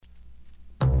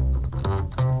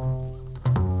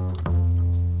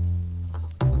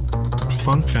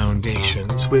Funk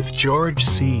Foundations with George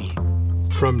C.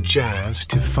 From jazz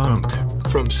to funk,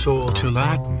 from soul to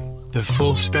Latin, the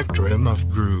full spectrum of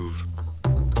groove.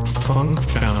 Funk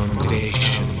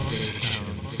Foundations.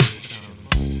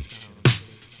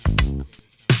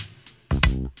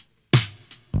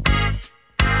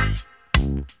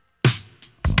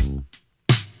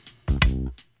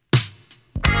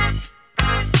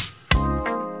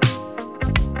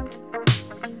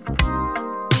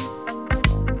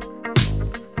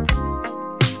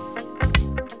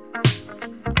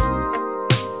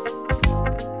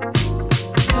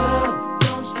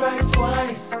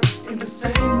 In the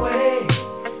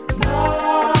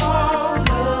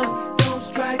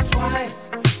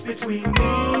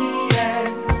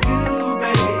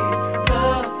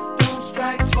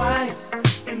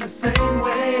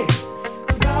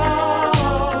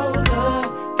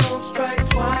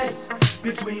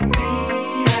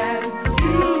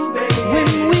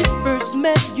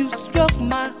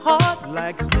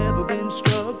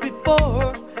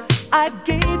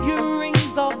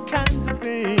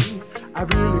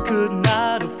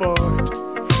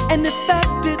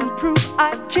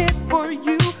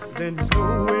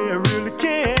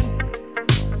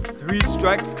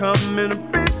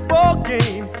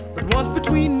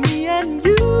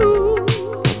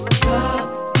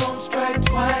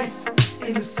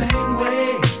same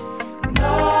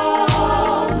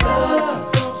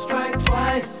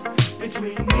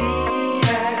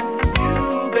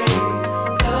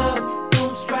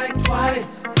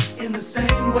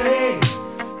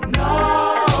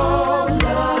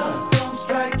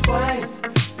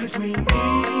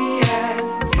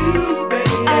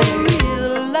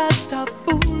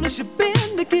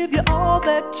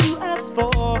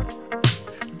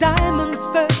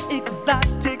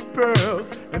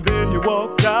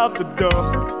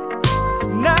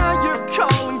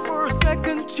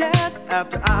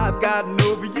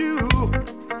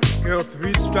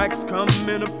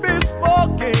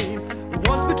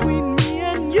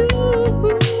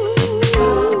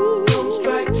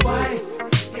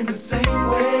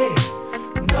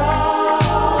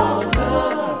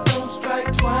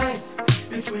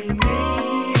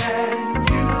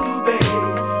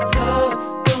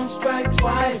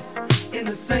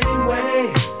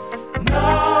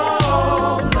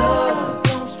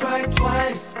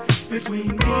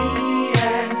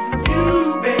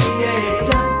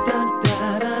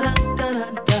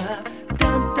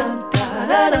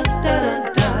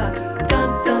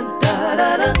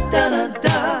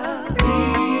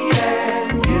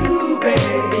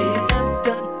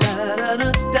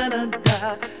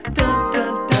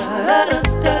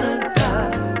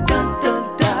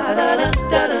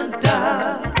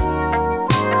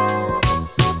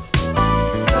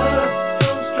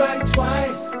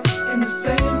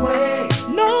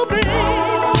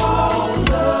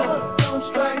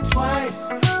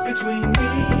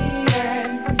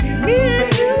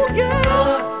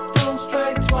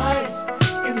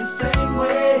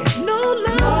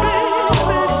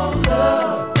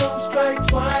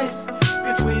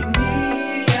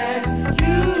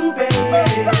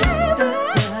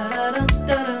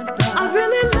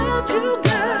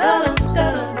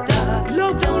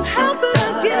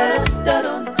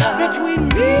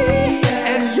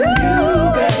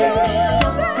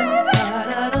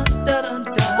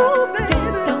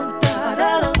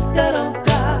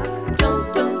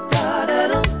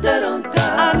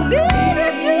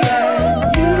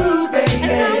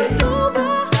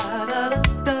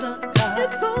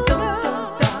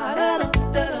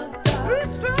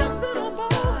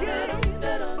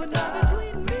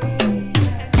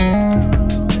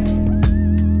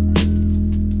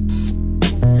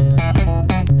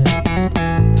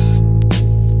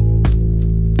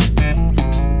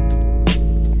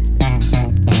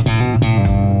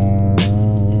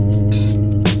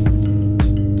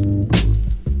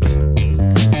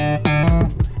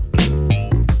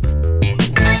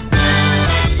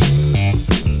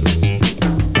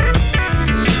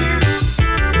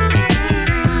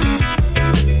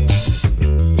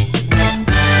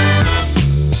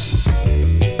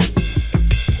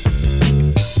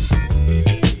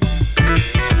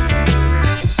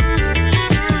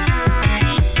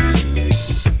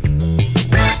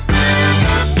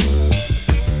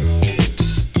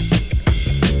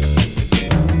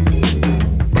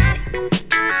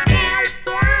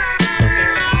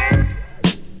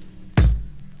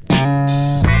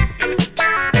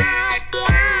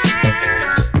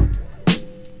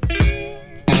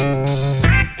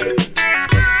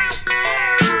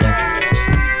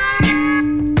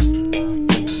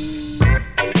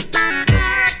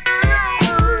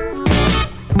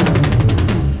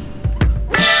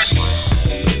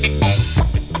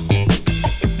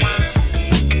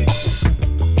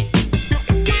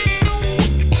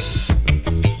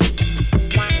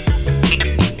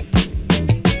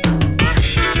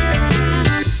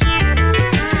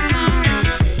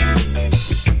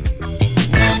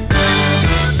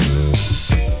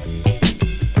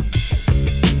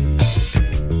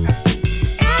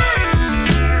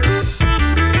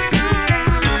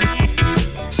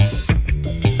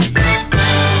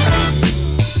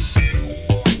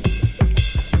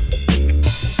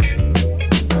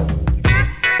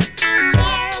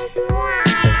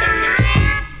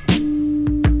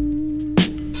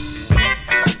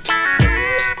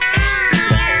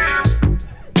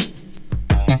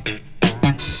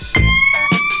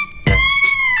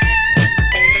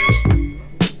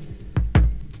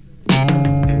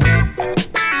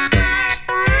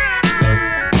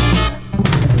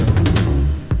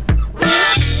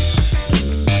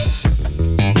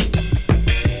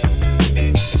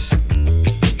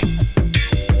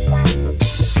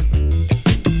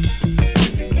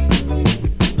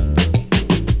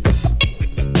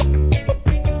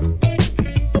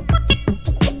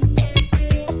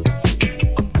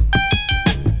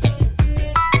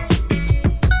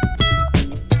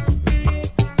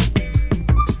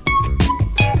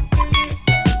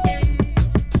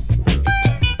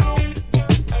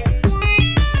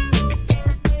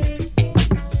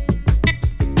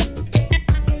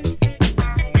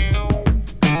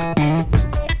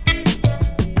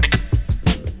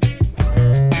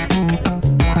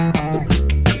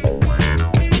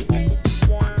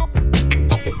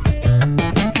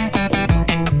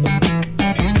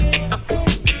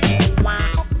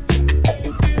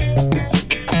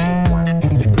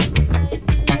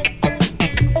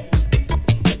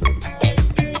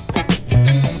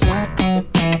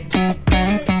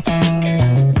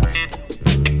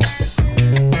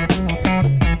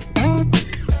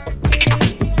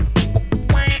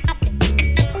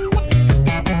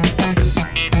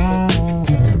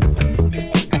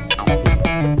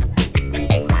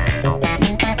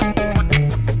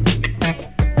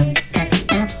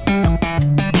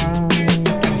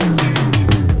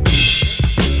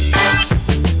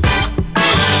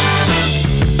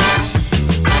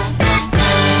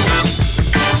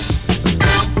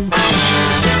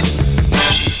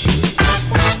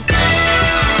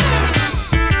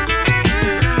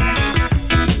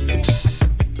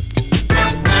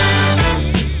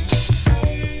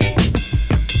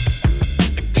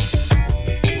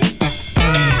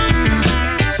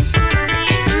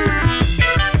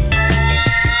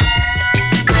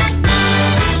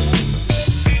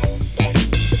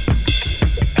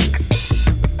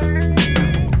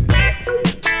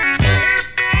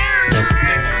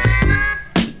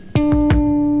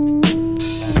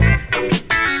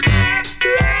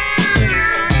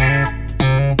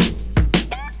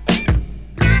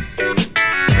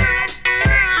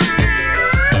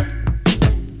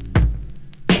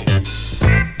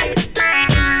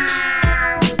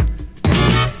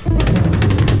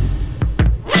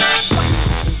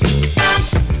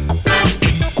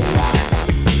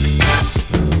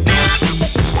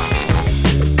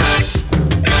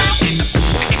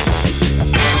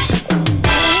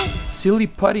Silly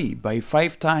Putty by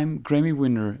five-time Grammy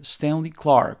winner Stanley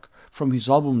Clarke from his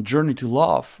album Journey to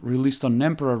Love, released on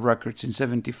Emperor Records in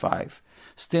 '75.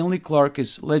 Stanley Clarke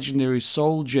is legendary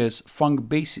soul, jazz, funk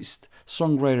bassist,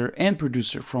 songwriter and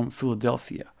producer from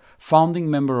Philadelphia, founding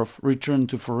member of Return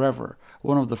to Forever,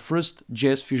 one of the first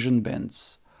jazz fusion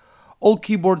bands. All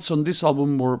keyboards on this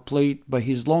album were played by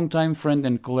his longtime friend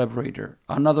and collaborator,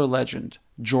 another legend,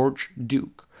 George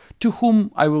Duke, to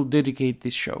whom I will dedicate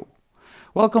this show.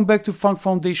 Welcome back to Funk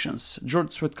Foundations.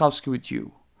 George Swetkowski with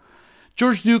you.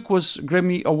 George Duke was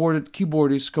Grammy-awarded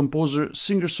keyboardist, composer,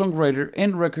 singer-songwriter,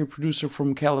 and record producer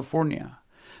from California.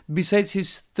 Besides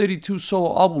his 32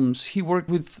 solo albums, he worked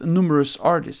with numerous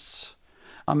artists.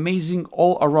 Amazing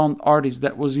all-around artist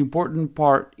that was an important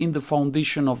part in the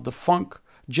foundation of the funk,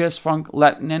 jazz funk,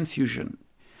 Latin, and fusion.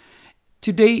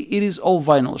 Today it is all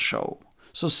vinyl show,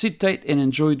 so sit tight and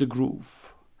enjoy the groove.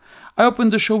 I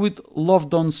opened the show with Love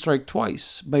Don't Strike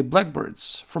Twice by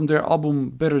Blackbyrds from their album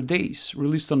Better Days,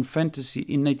 released on Fantasy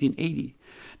in 1980.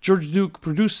 George Duke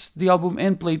produced the album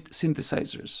and played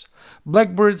synthesizers.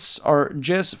 Blackbyrds are a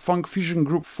jazz funk fusion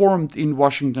group formed in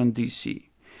Washington, D.C.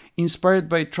 Inspired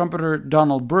by trumpeter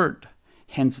Donald Byrd,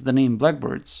 hence the name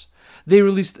Blackbyrds, they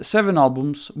released 7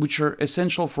 albums, which are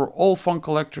essential for all funk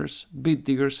collectors, beat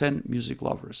diggers, and music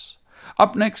lovers.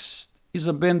 Up next is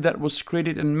a band that was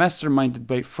created and masterminded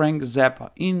by Frank Zappa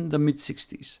in the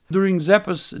mid-60s. During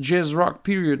Zappa's jazz rock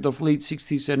period of late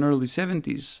 60s and early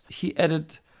 70s, he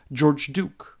added George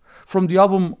Duke. From the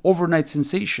album Overnight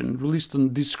Sensation, released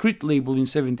on Discreet label in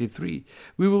 '73,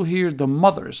 we will hear The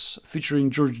Mothers featuring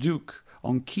George Duke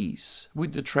on keys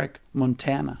with the track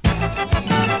Montana.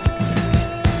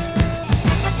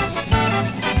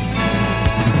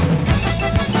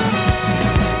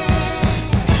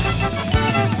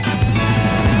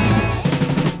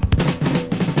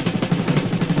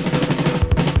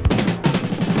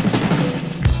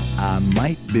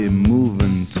 Might be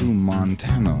moving to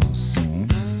Montana soon,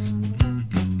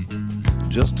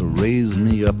 just to raise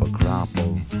me up a crop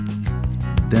of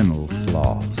dental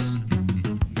floss.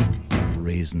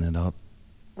 Raising it up,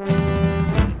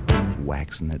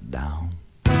 waxing it down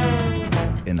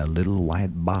in a little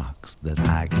white box that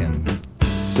I can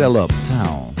sell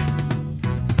uptown.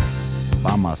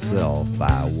 By myself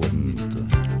I wouldn't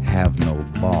have no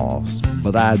boss,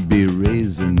 but I'd be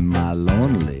raising my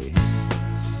lonely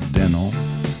dental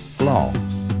floss.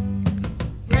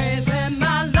 Raising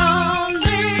my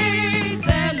lonely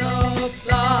dental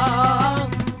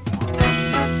floss.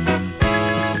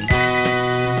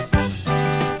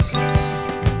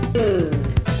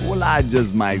 Well, I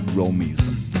just might grow me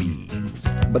some bees,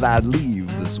 but I'd leave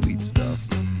the sweet stuff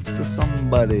to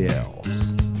somebody else.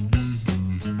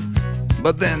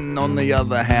 But then, on the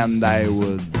other hand, I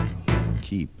would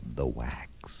keep the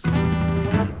wax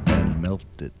and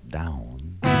melt it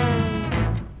down,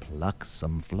 pluck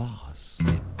some floss,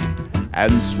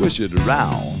 and swish it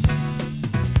around.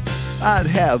 I'd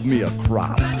have me a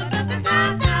crop,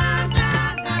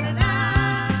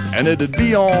 and it'd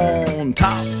be on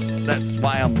top. That's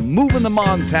why I'm moving to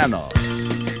Montana.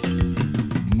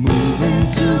 Moving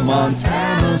to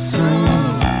Montana soon.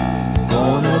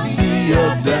 Gonna be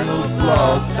a dental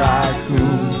floss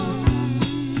tycoon.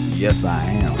 Yes, I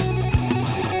am.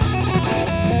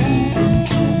 Moving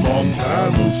to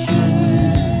Montana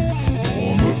soon.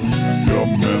 Gonna be a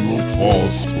mental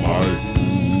floss tycoon.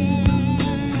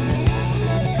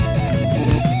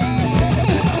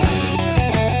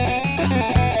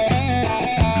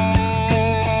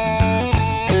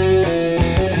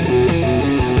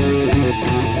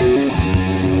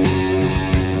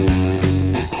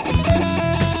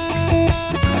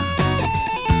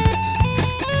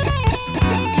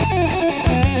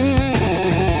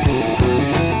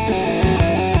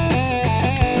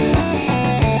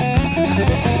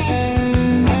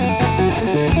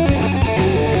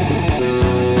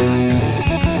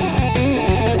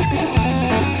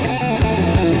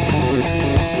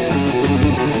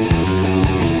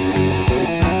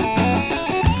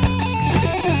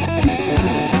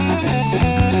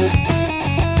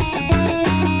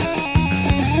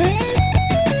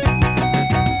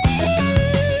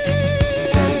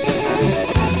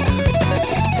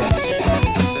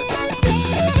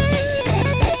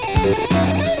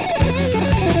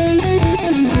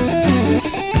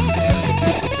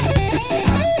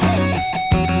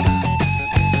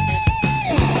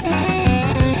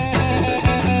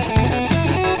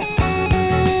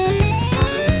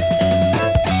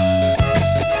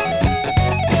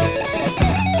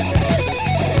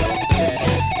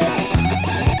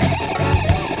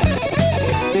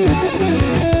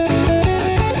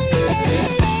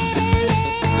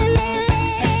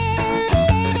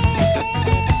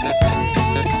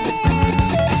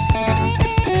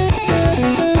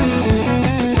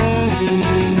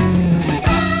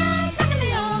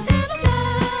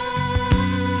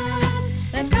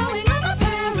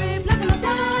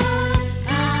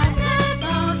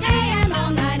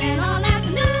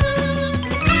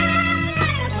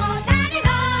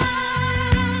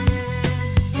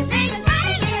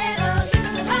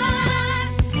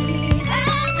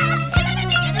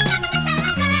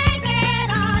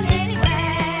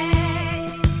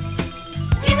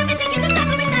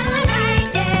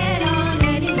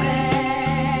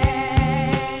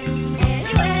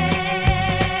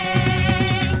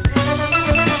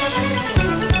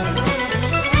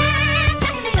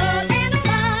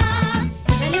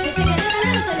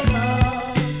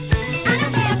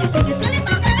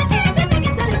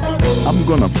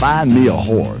 find me a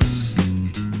horse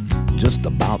just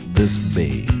about this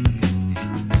big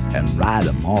and ride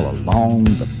him all along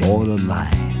the borderline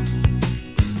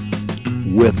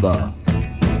with a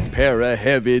pair of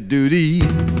heavy-duty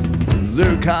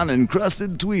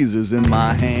zircon-encrusted tweezers in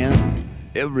my hand.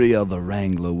 Every other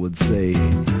wrangler would say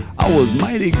I was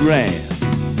mighty grand.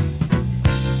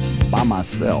 By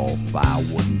myself, I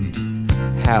wouldn't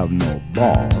have no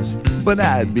boss, but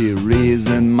I'd be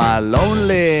raising my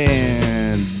lonely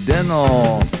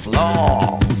dental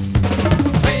floss.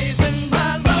 Raising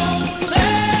my lonely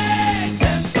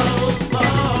dental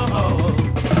floss.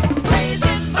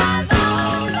 Raising my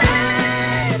lonely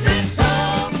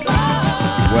dental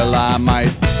floss. Well, I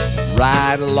might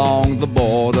ride along the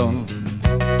border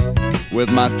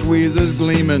with my tweezers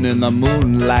gleaming in the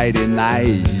moonlighty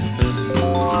night.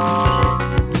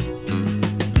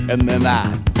 And then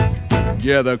I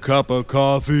get a cup of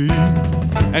coffee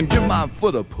and give my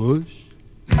foot a push.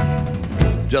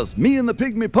 Just me and the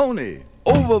pygmy pony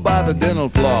over by the dental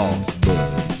floss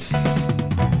bush.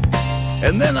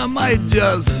 And then I might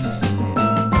just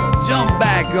jump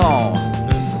back on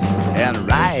and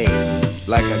ride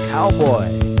like a cowboy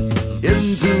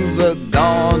into the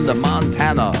dawn to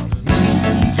Montana.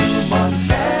 To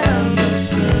Montana,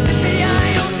 sir.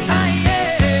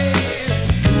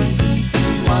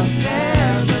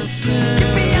 Montana, sir.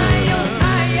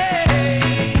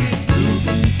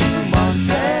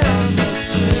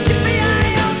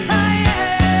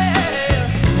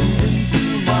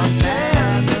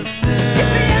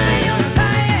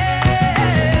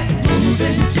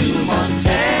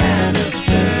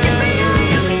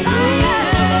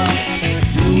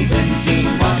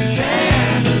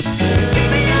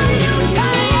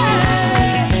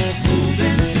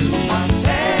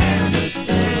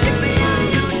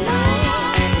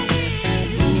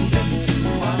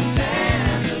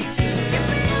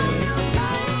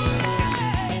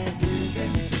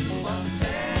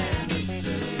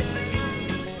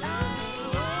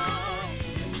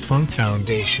 Funk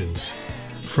Foundations.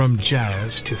 From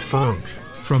jazz to funk,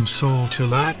 from soul to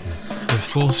Latin, the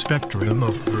full spectrum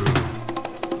of groove.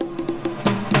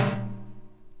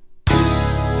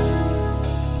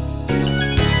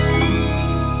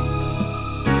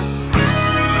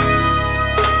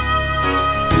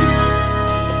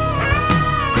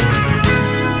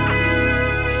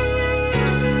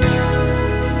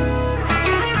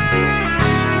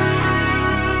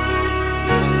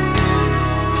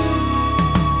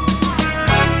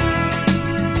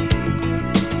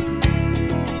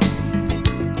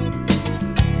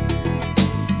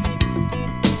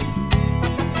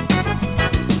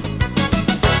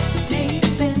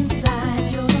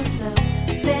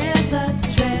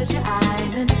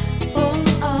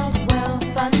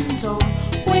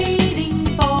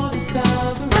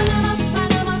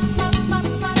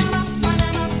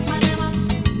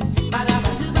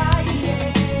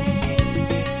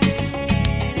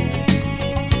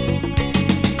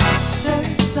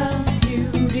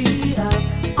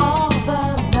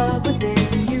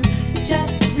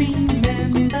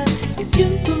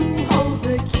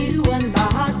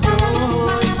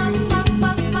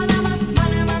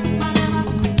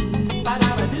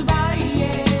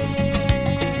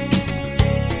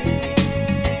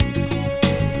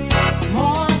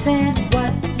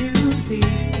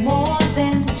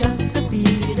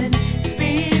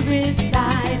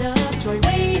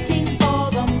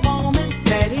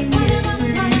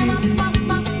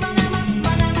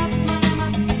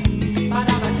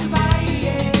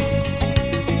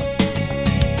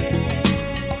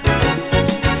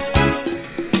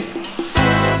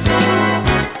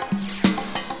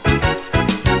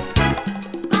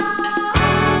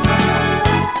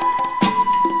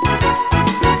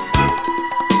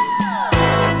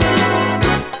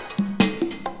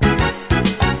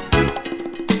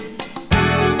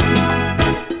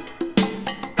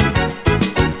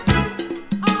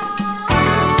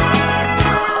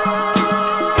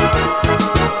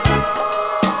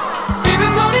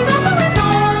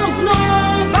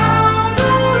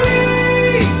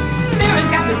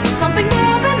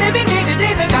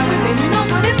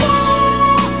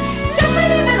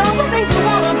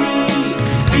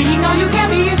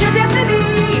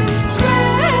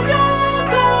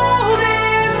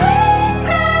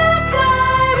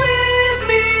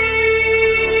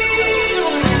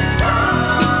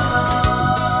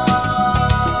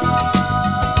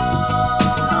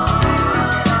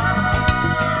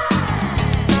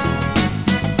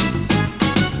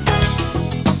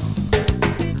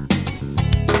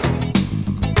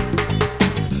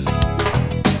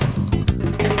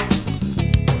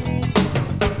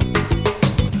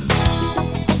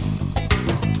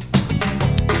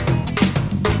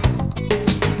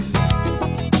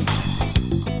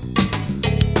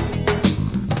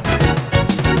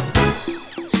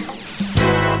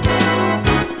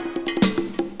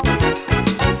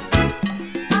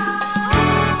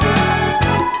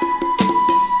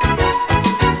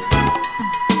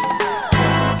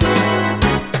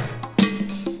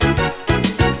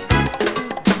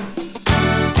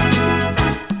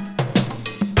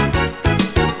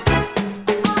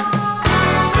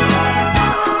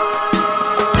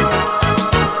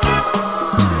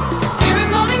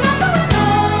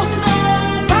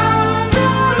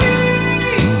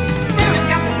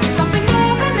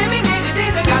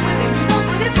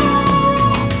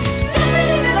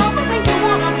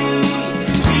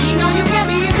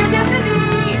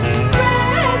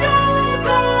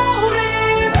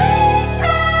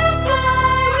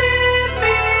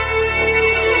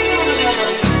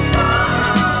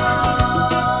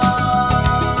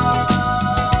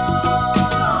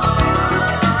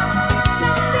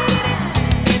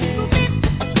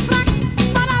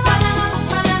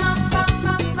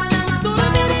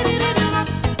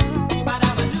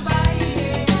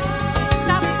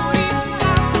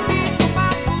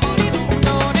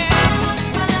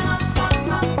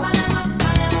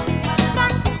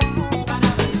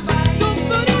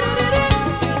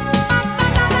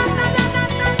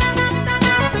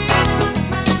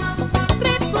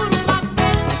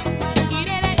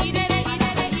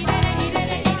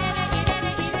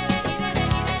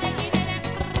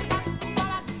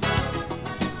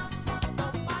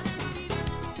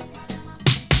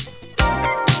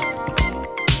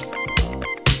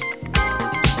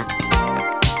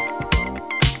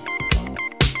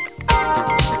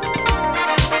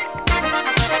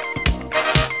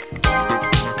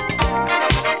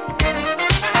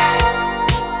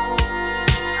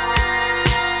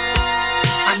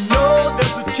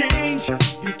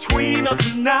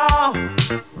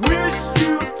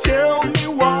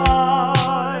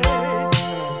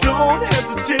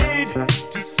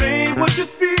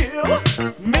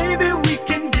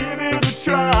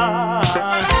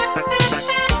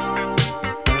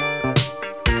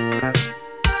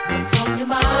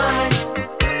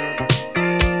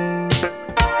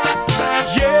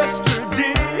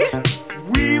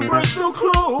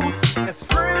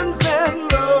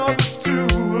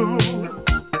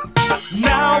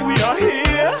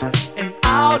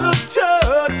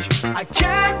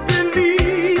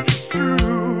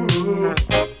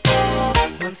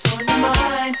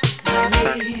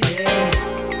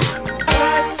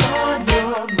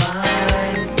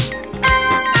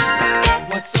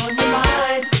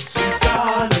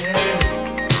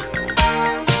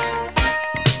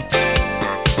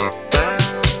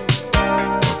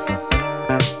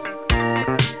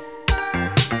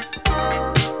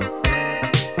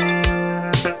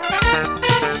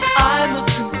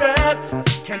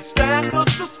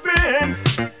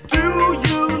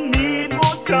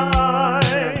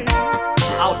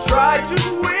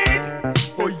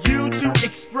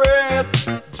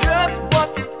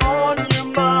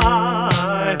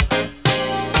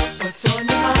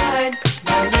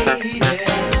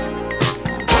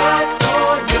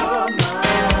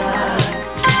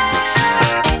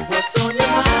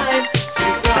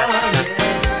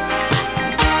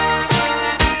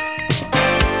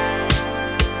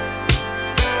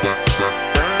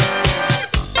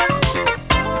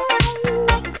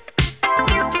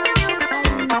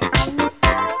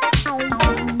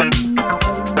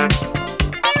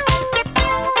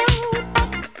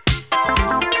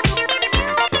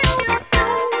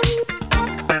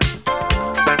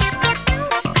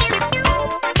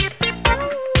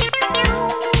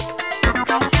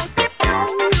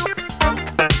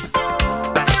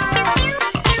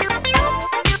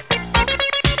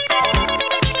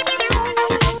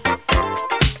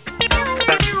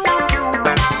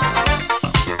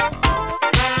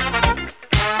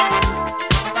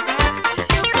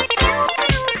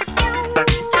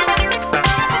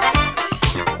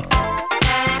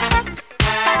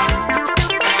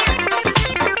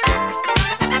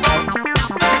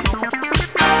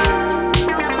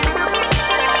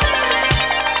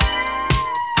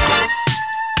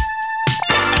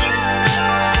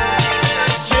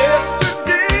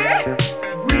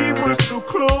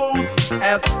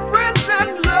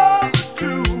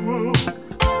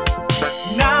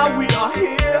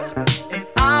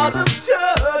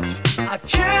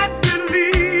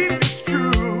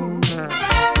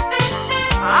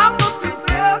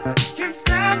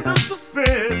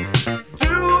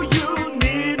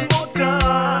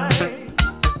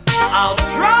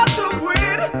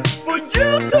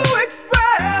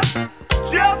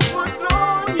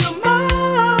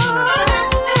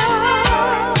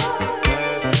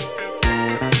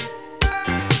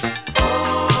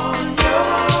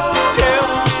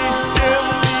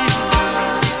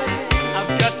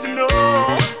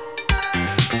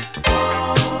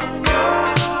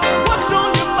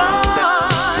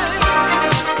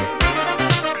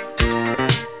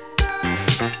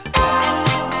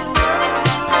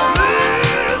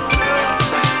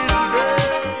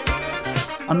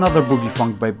 another boogie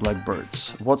funk by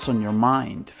Blackbirds, What's on Your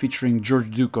Mind, featuring George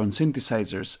Duke on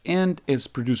synthesizers and as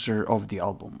producer of the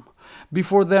album.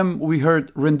 Before them, we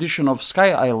heard rendition of Sky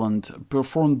Island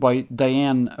performed by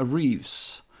Diane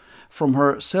Reeves from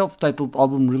her self-titled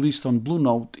album released on Blue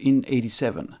Note in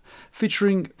 '87,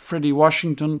 featuring Freddie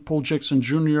Washington, Paul Jackson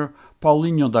Jr.,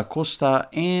 Paulinho da Costa,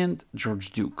 and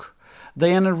George Duke.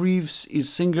 Diana Reeves is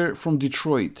singer from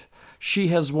Detroit. She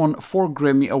has won 4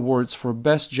 Grammy Awards for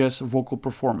Best Jazz Vocal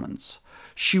Performance.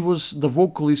 She was the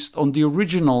vocalist on the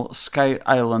original Sky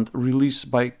Island release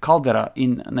by Caldera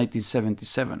in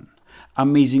 1977.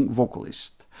 Amazing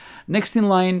vocalist. Next in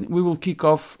line, we will kick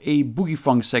off a boogie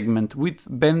funk segment with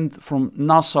a band from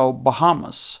Nassau,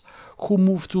 Bahamas, who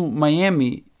moved to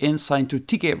Miami and signed to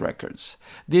TK Records.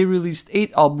 They released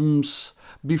 8 albums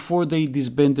before they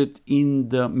disbanded in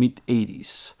the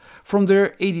mid-80s. From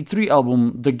their '83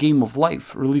 album, The Game of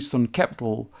Life, released on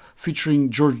Capitol, featuring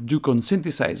George Duke on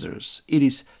synthesizers, it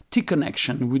is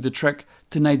T-Connection with the track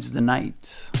Tonight's the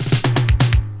Night.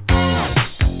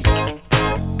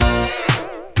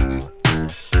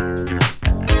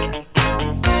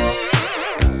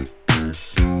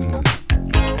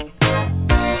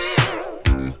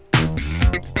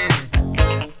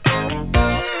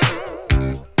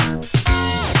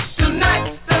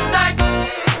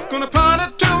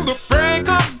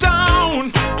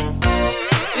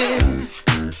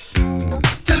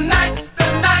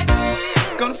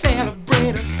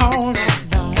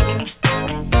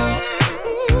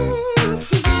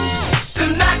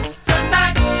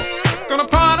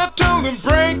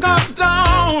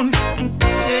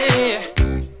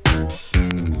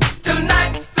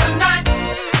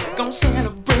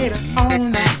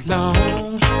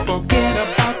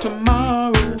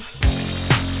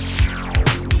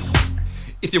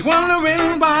 If you're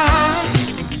wondering why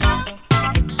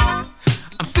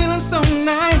I'm feeling so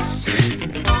nice,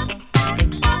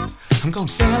 I'm gonna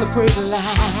celebrate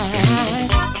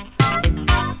life.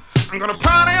 I'm gonna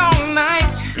party all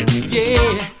night,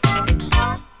 yeah.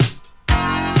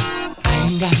 I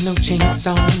ain't got no chains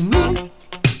on me.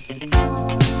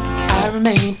 I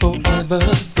remain forever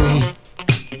free.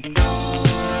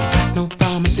 Got no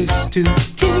promises to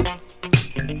keep.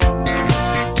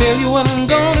 Tell you what I'm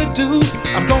gonna do.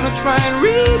 I'm gonna try and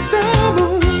reach the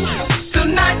moon.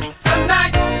 Tonight's the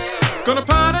night. Gonna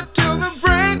party till the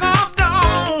break of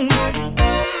dawn.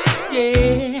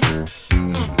 Yeah.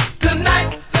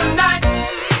 Tonight's the night.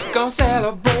 Gonna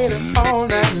celebrate it all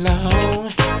night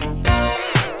long.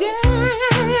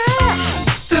 Yeah.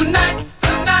 Tonight's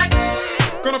the night.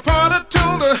 Gonna party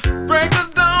till the break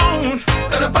of dawn.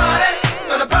 Gonna party,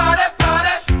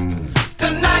 party.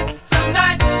 Tonight's the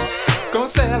night. Gonna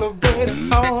celebrate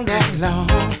it all night long.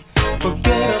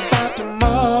 Forget about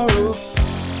tomorrow.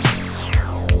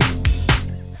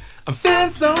 I'm feeling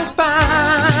so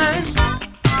fine.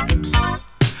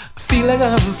 I feel like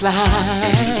I'm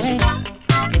flying.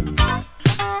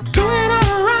 Doing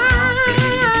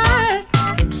alright.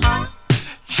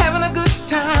 Having a good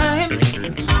time.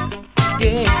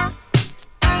 Yeah.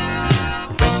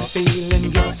 When the feeling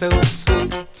gets so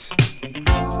sweet,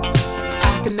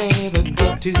 I can never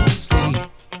get to sleep.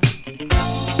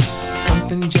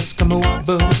 Something just come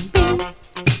over me.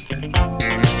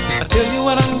 I tell you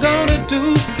what I'm gonna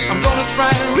do. I'm gonna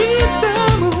try and reach the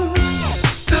moon.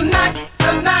 Tonight's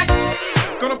the night.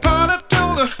 Gonna party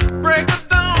till the break of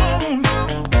dawn.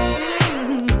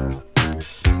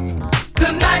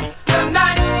 Tonight's the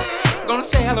night. Gonna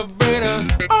celebrate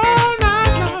it all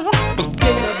night long.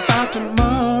 Forget about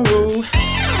tomorrow.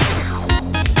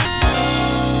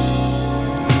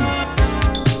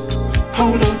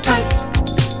 Hold on tight,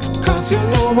 'cause you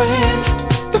know when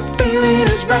the feeling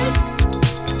is right,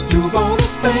 you wanna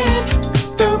spend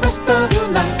the rest of your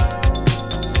life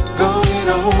going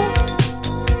on,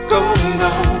 going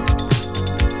on.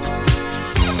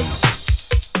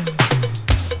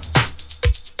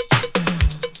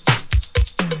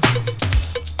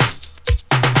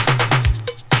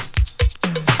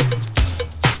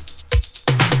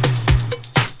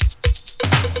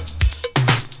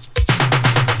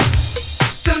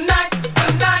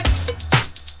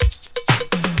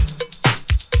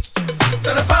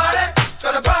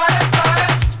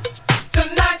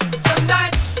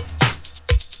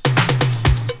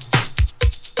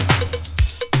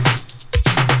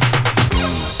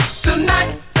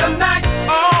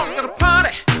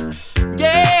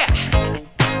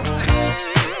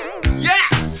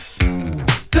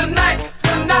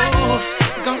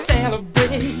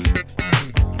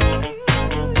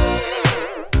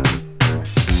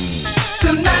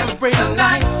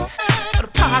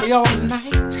 All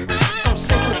night, gonna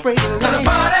celebrate life.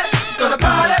 Gonna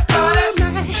party,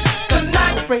 party.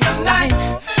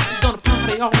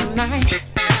 all night.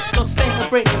 Gonna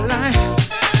celebrate life.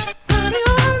 Party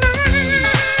all night.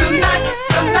 Tonight's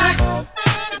the night.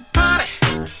 Party.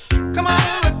 Come on,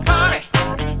 let's party.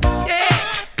 Yeah.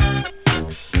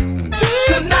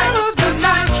 Tonight's the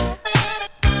night.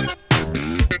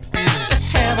 Let's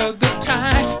have a good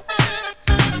time.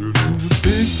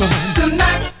 Big fun.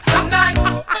 Tonight's the night.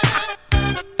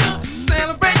 Gonna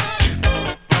celebrate.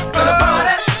 Gonna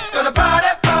party. Gonna party,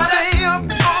 party.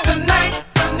 Tonight's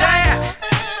the night.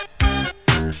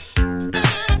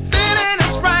 Feeling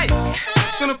is right.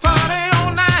 Gonna party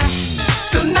all night.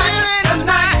 Tonight's the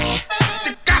night.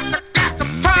 You got to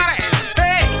party.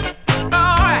 Hey,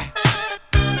 alright.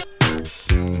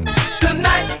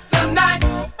 Tonight's the night.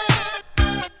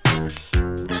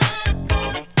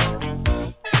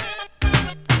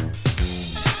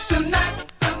 Tonight's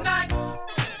the night.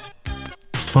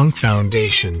 Funk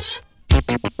Foundations.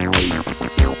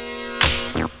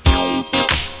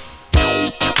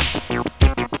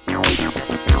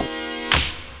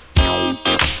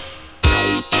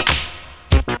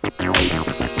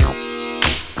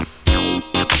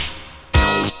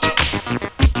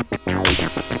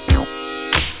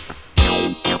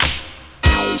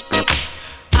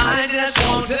 I just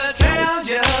want to tell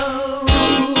you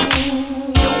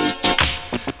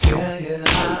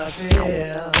how I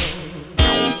feel.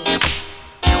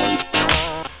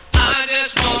 I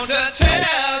just want to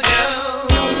tell you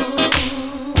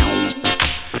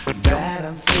that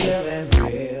I'm feeling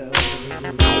real.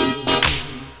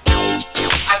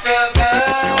 I feel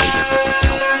good.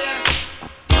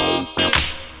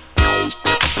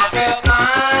 I feel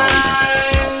fine.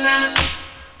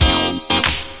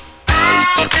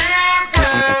 I feel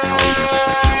good.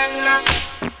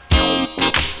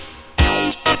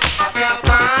 I feel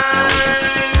fine.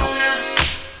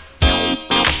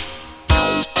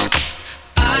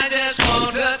 I just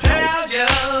want to tell you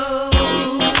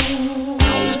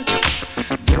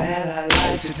that I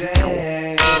like to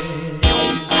dance.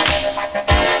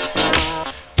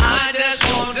 I just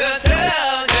want to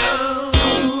tell you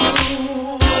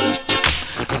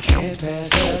I can't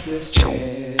pass up this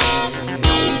chance.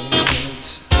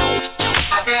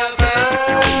 I feel good.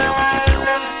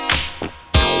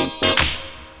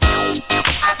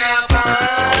 I feel fine.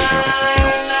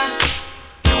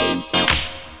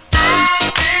 I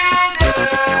feel good.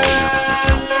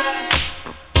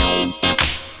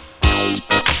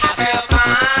 I feel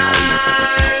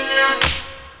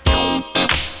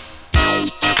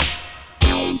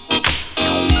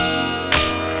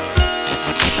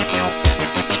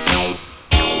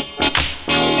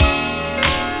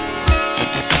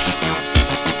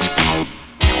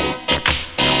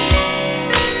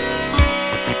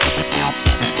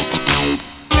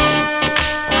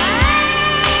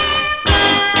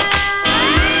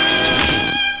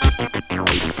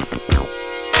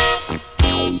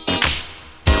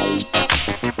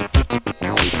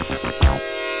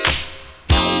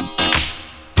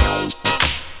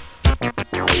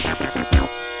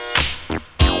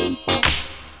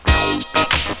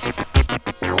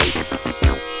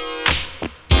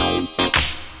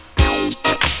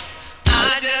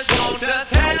I just want to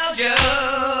tell you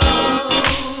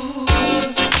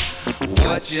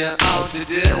what you ought to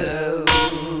do.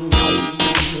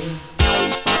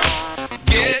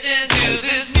 Get into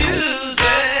this music,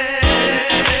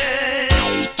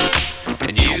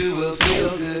 and you will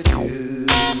feel good too.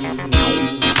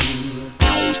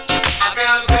 I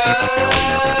feel good.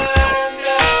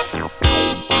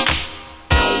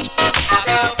 I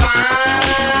feel fine.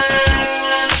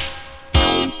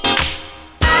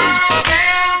 I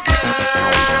feel good.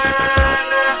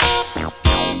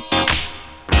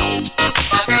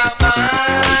 I feel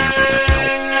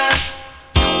fine.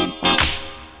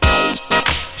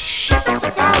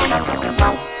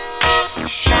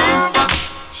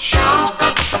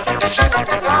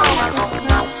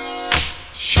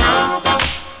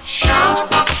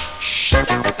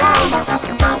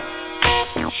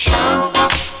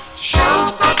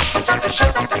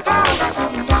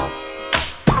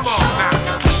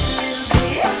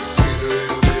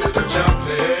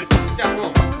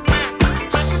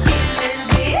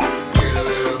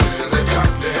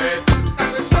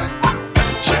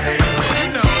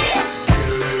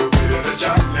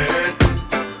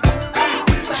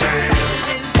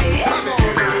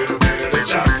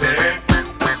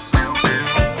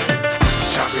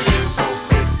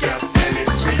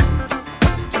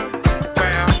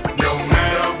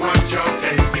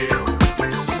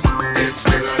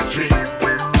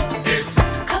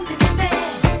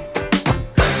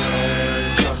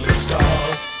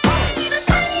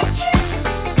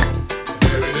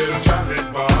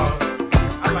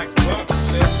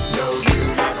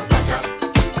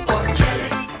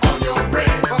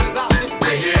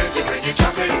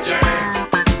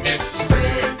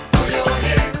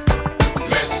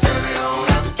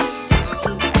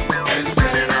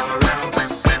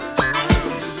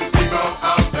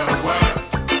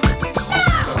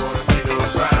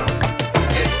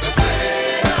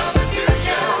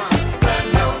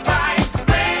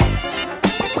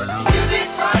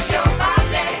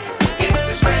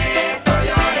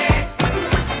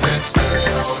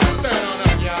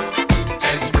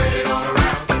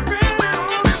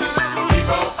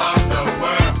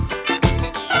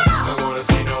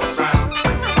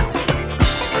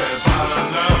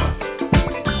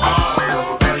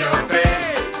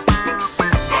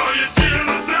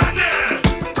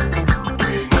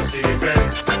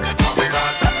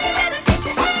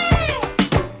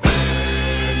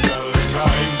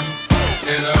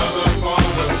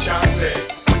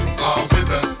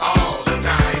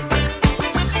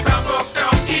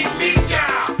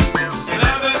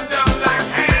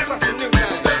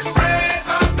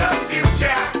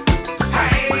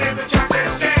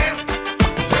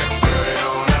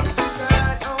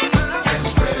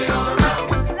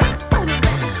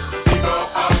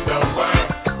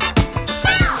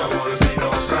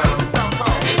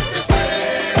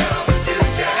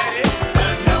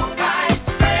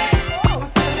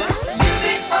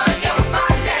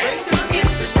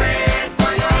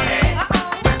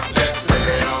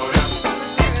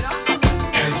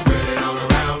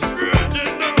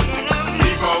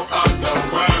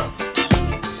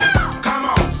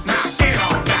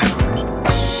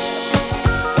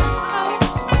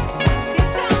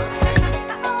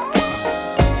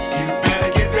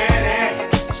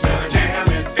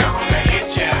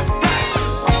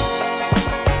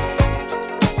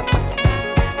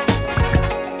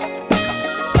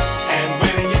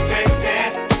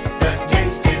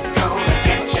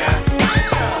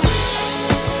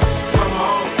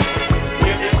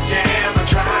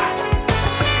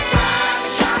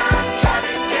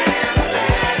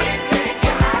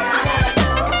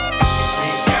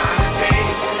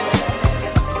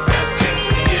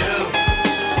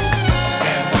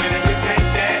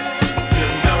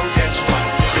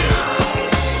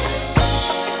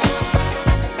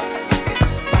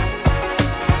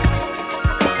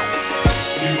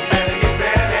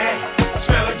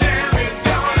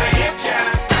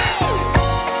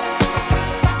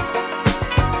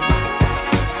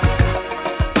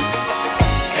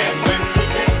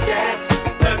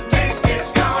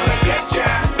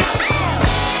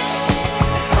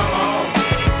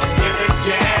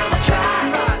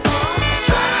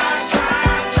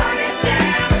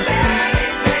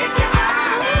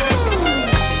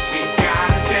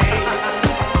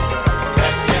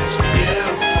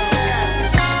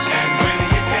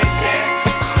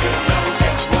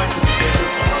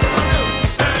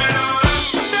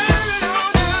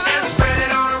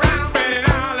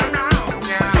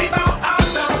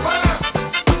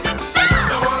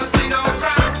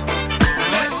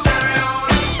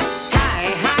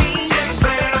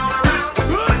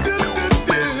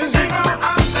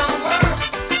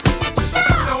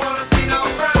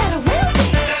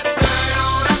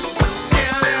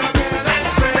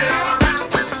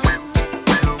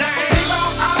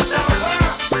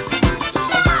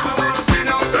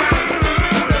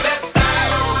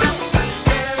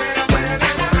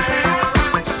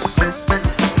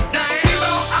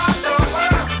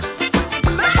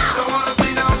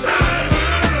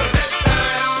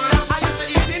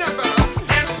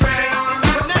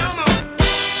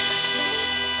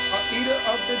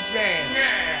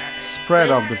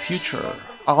 Spread of the Future,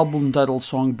 album title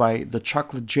song by the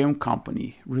Chocolate Jam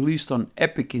Company, released on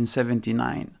Epic in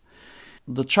 '79.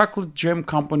 The Chocolate Jam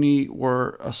Company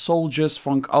were a soul jazz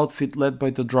funk outfit led by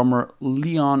the drummer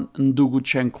Leon Ndugu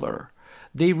Chenkler.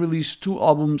 They released 2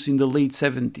 albums in the late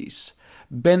 '70s.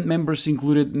 Band members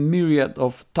included myriad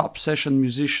of top session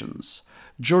musicians.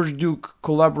 George Duke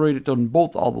collaborated on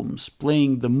both albums,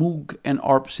 playing the Moog and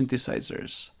ARP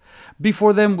synthesizers.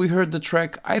 Before them, we heard the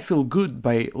track I Feel Good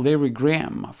by Larry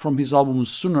Graham from his album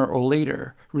Sooner or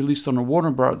Later, released on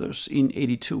Warner Brothers in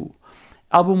 '82.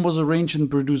 Album was arranged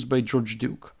and produced by George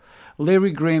Duke.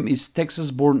 Larry Graham is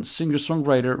Texas-born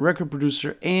singer-songwriter, record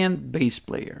producer, and bass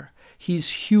player. He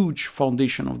is huge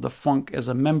foundation of the funk as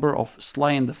a member of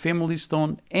Sly and the Family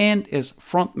Stone and as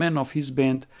frontman of his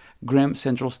band Graham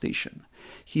Central Station.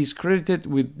 He is credited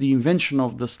with the invention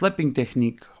of the slapping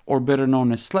technique, or better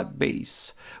known as slap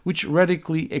bass, which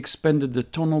radically expanded the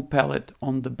tonal palette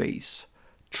on the bass.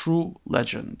 True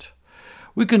legend.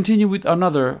 We continue with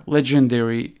another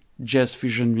legendary jazz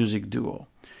fusion music duo,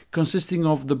 consisting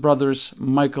of the brothers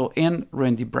Michael and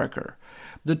Randy Brecker.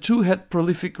 The two had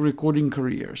prolific recording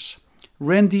careers.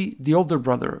 Randy, the older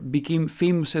brother, became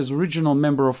famous as original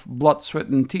member of Blood, Sweat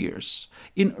and Tears.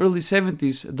 In early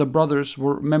 '70s, the brothers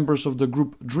were members of the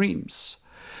group Dreams.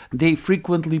 They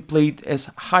frequently played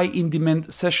as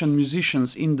high-in-demand session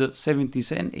musicians in the '70s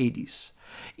and '80s.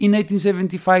 In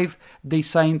 1975, they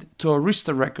signed to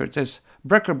Arista Records as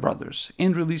Brecker Brothers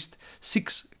and released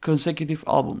 6 consecutive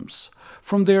albums.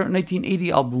 From their 1980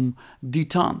 album,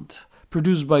 Detente,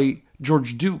 produced by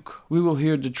George Duke, we will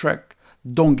hear the track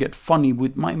Don't Get Funny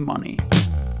With My Money.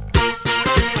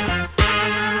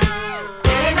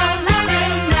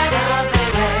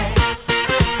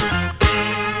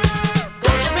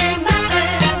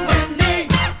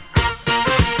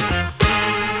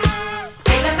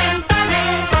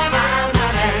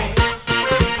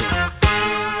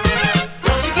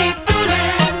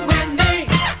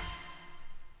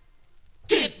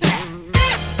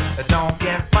 Don't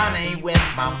get funny with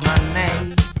my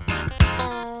money.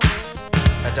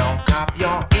 Don't cop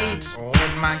your eats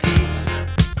with my geeks.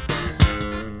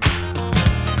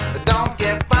 Don't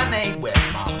get funny with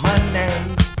my money.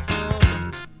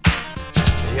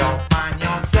 You'll find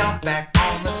yourself back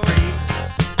on the streets.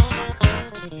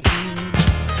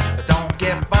 Don't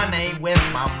get funny with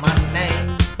my money.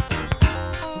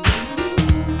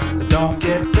 Don't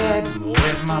get fed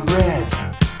with my bread.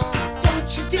 Don't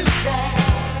you do that.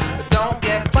 Don't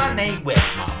get funny with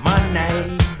my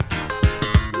money.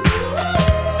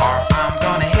 Or I'm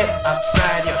gonna hit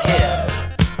upside your head.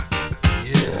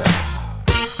 Yeah.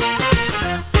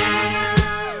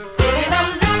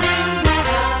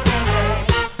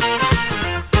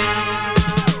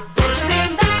 Don't you be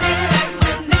messing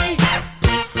with me.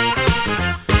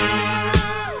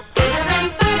 Ain't nothing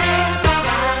funny about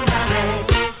my money.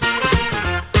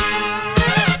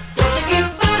 Don't you keep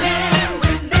fooling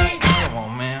with me. Come on,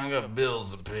 man, I got bills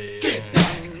to pay.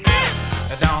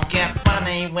 Don't get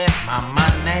funny with my money.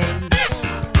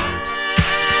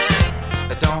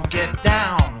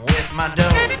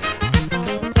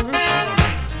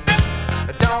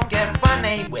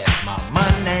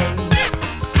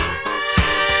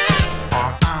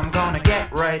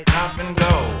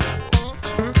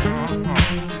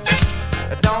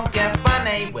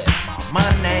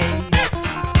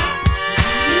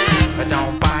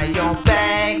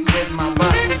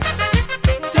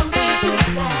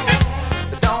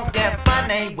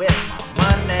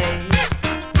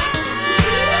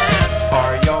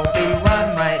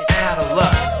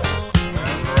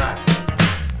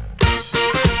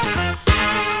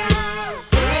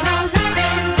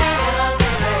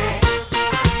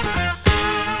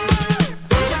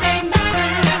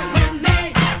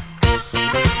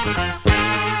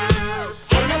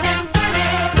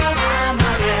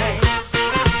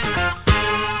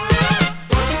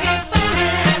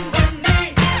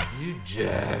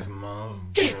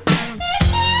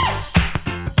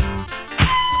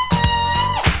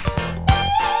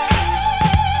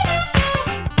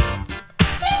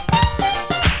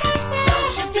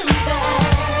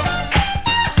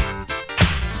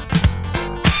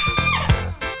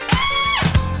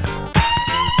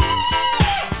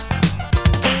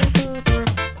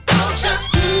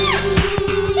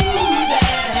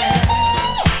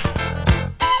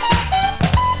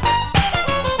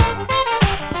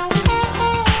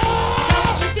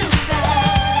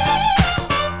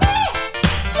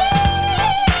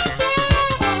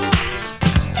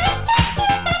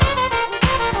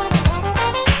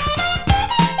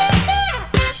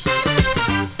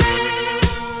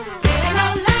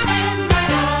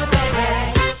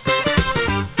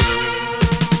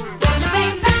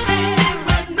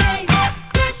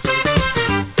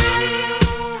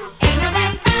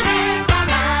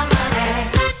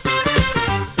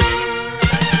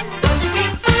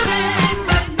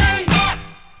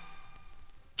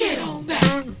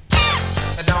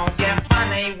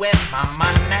 my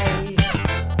money.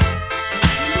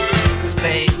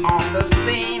 Stay on the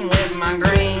scene with my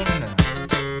green.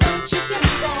 Don't you do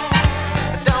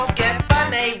that. Don't get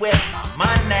funny with my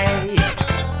money.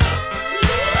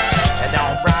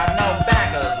 Don't bribe no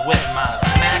backers with my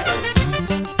smackers.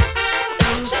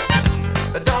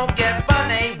 Don't get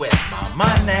funny with my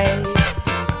money.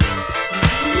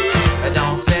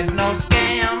 Don't send no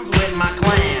scams with my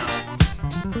clams.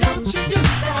 Don't you do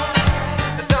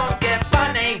that. Don't get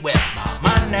funny with my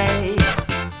money.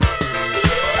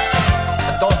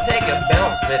 Don't take a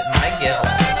belt with my guilt.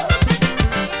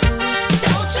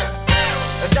 Don't you?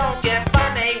 Don't get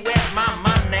funny with my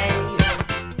money.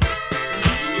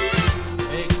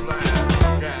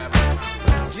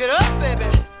 Get up, baby.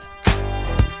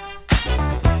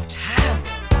 It's time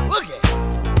to boogie.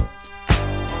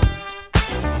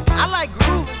 I like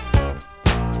grooving.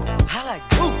 I like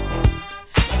grooving.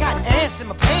 I got ants in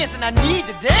my pants and I need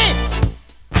to dance.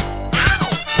 Ow!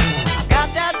 I got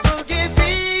that boogie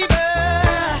fever.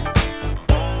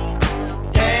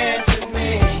 Dance with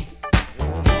me.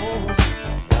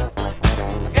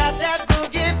 I got that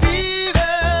boogie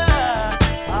fever.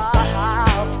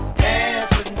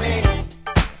 Dance with me.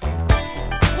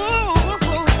 Woo,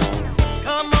 woo.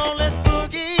 Come on, let's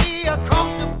boogie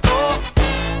across the floor.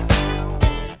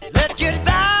 Let's get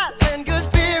vibes and good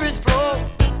spirits flow.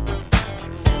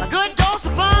 A good dose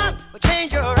of fun will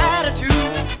change your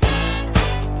attitude.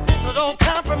 So don't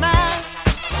compromise,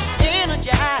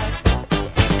 energize,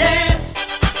 dance.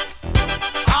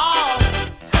 Oh,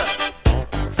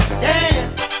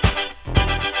 dance.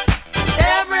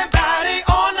 Everybody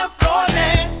on the floor,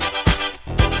 dance.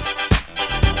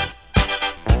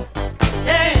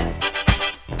 Dance.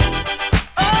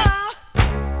 Oh,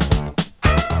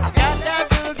 I've got that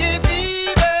boogie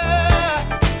fever.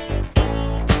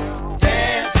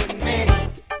 Dance with me.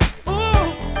 Ooh,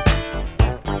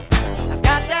 I've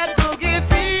got that boogie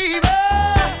fever.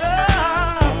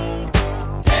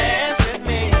 Dance with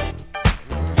me.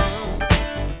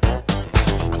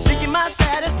 I'm seeking my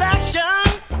satisfaction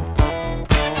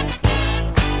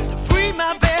to free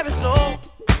my very soul.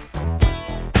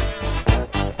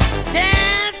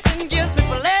 Dancing gives me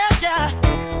pleasure.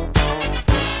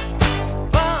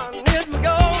 Fun is my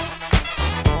goal.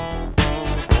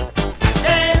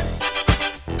 Dance.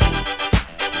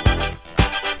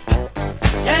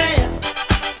 Dance.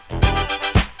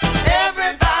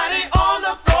 Everybody on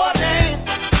the floor, dance.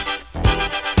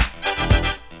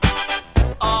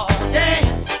 Oh,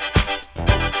 dance.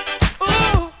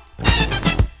 Ooh.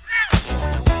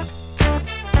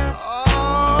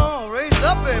 Oh, raise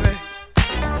up, baby.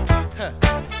 Huh.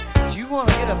 You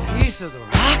wanna get a piece of the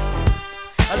rock?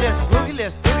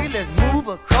 Let's boogie, let's move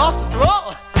across the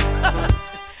floor.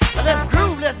 Let's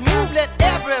groove, let's move, let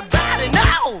everybody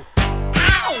know.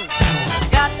 Ow!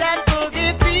 Got that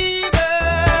boogie fever.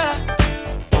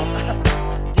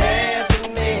 Dance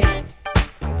with me.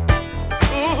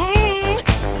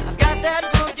 I've got that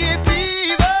boogie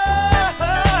fever.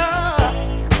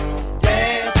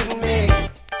 Dance with me.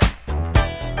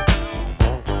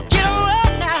 Get on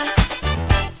up now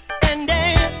and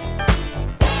dance.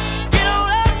 Get on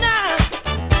up now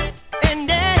and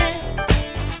dance.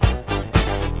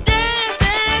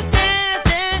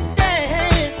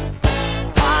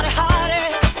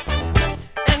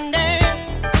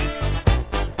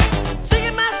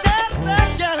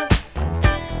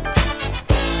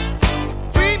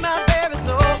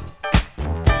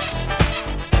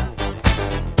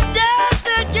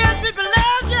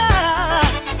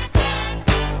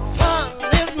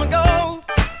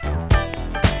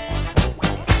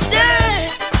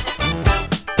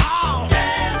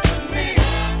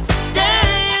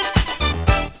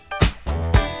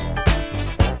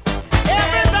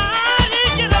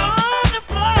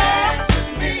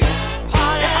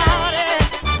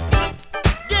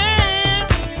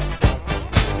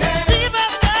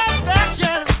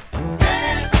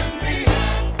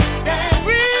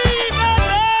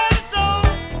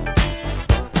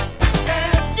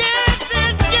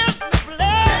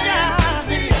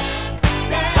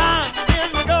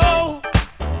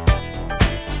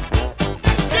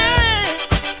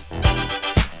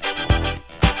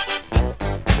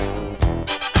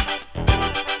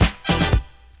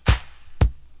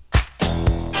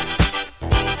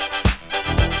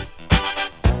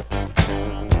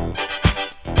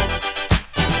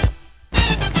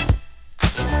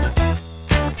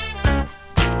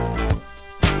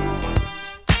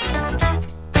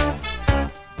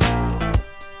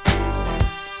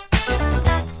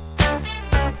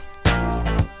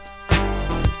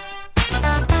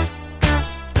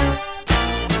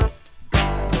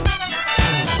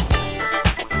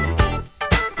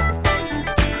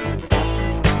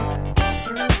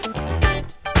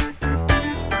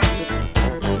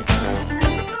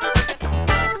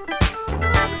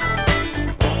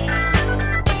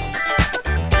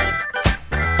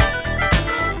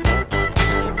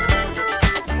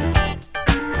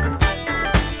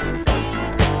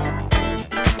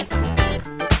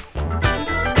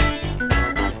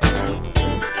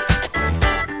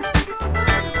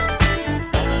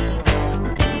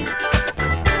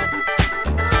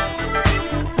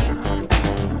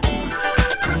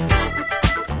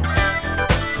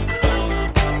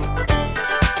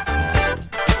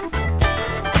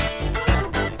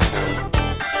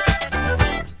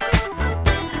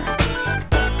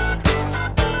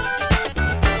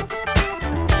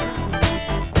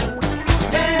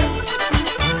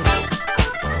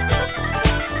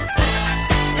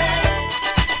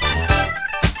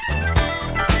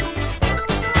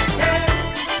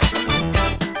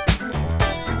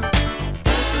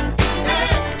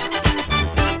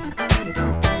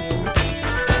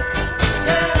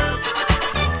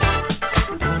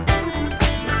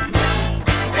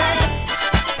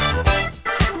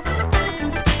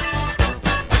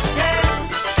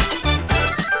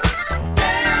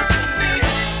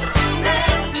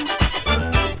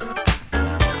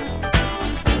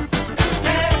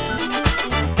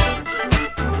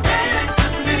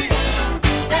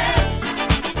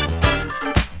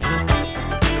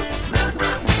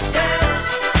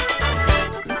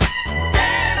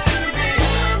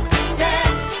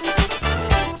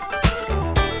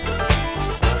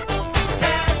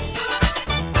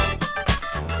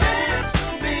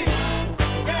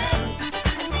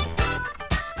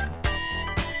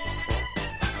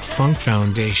 Funk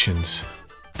Foundations.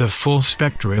 The full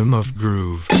spectrum of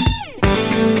groove.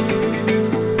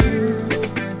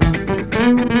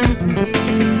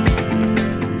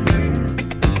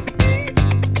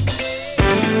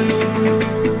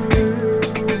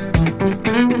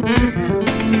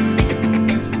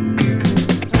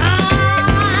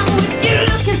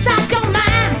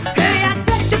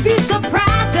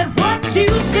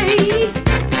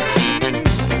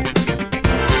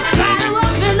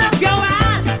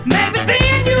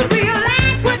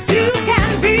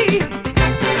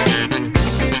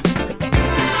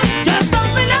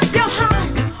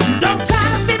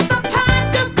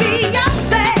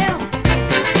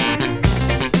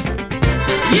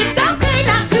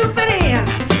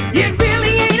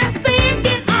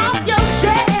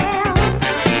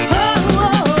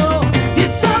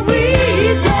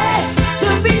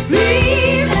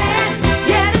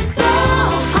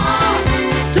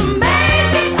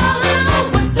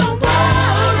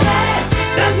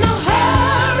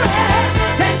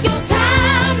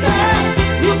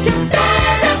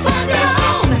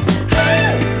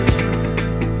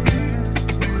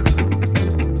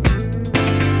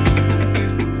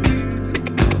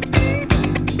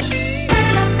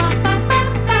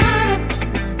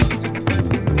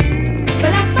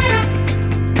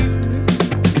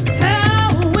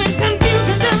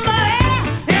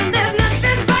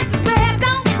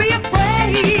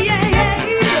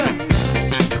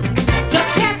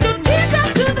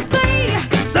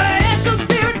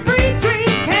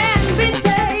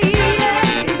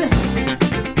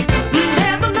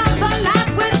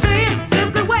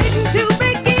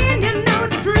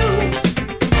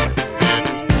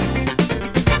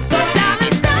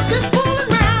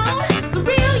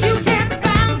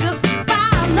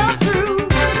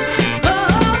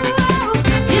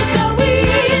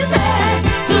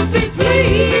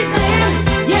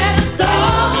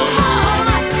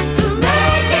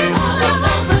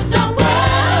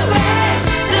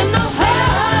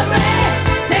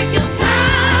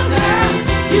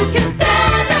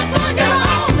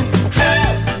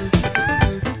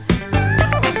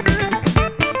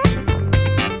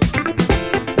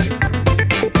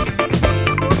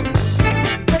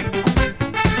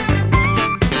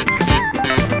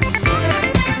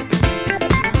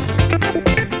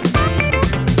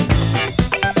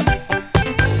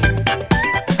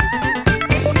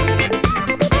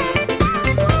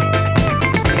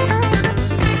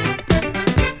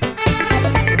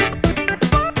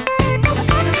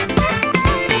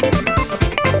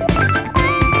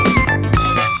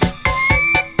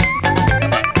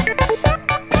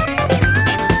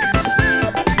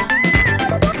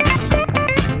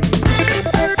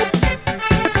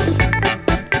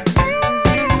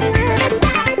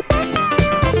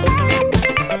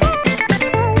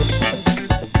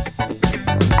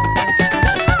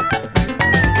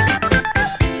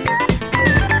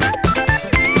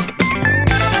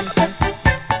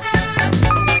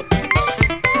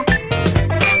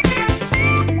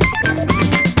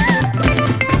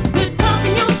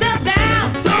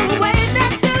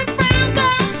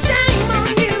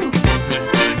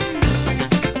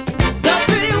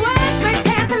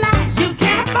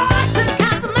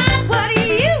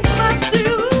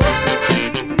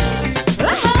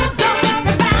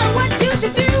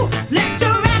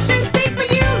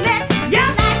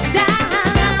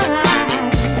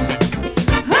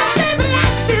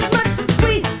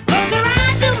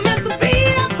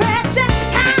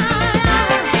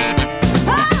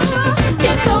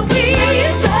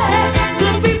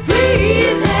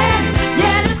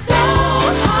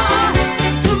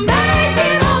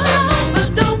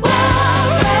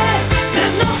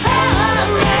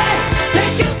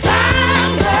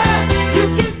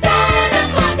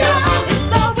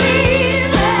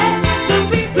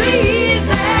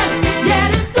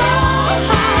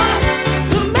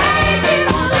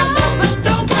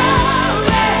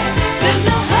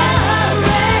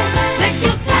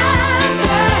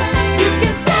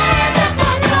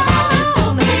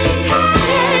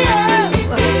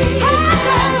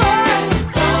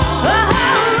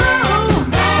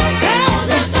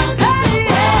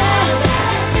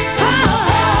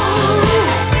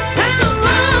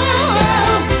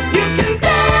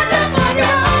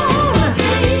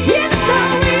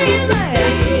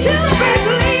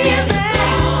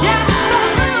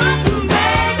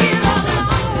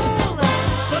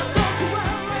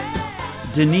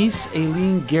 Denise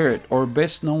Aileen Garrett, or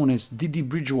best known as Didi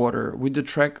Bridgewater, with the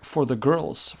track For the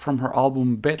Girls from her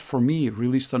album Bet For Me,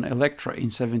 released on Elektra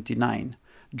in '79.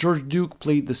 George Duke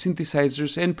played the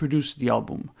synthesizers and produced the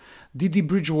album. Didi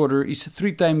Bridgewater is a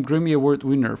 3-time Grammy Award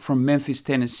winner from Memphis,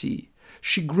 Tennessee.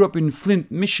 She grew up in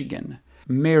Flint, Michigan,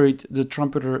 married the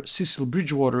trumpeter Cecil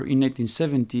Bridgewater in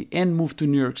 1970, and moved to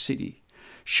New York City.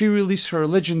 She released her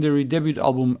legendary debut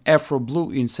album Afro Blue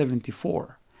in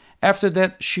 1974. After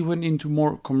that, she went into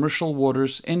more commercial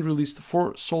waters and released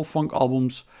 4 soul-funk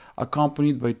albums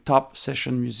accompanied by top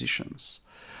session musicians.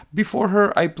 Before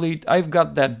her, I played I've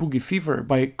Got That Boogie Fever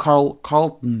by Carl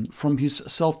Carlton from his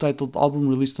self-titled album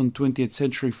released on 20th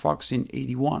Century Fox in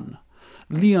 1981.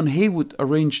 Leon Haywood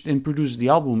arranged and produced the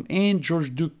album, and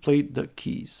George Duke played the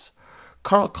keys.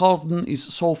 Carl Carlton is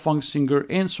a soul-funk singer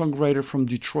and songwriter from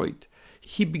Detroit.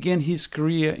 He began his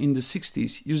career in the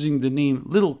 60s using the name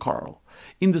Little Carl.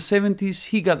 In the 70s,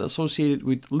 he got associated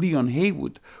with Leon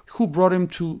Haywood, who brought him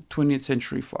to 20th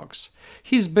Century Fox.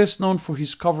 He is best known for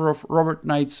his cover of Robert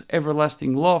Knight's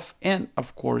Everlasting Love and,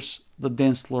 of course, the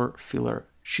dance floor filler,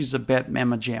 She's a Bad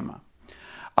Mama Jamma.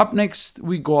 Up next,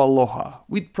 we go Aloha,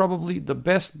 with probably the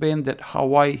best band that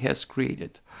Hawaii has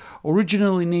created.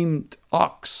 Originally named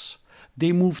Ox,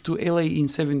 they moved to LA in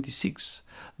 1976.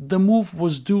 The move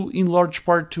was due in large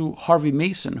part to Harvey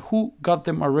Mason, who got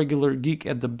them a regular gig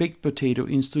at the Baked Potato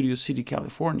in Studio City,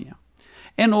 California,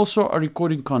 and also a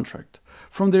recording contract.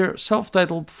 From their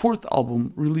self-titled 4th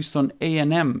album released on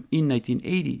A&M in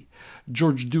 1980,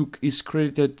 George Duke is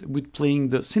credited with playing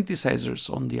the synthesizers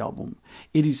on the album.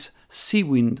 It is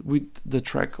Seawind with the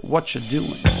track What Ya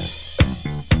Doin'.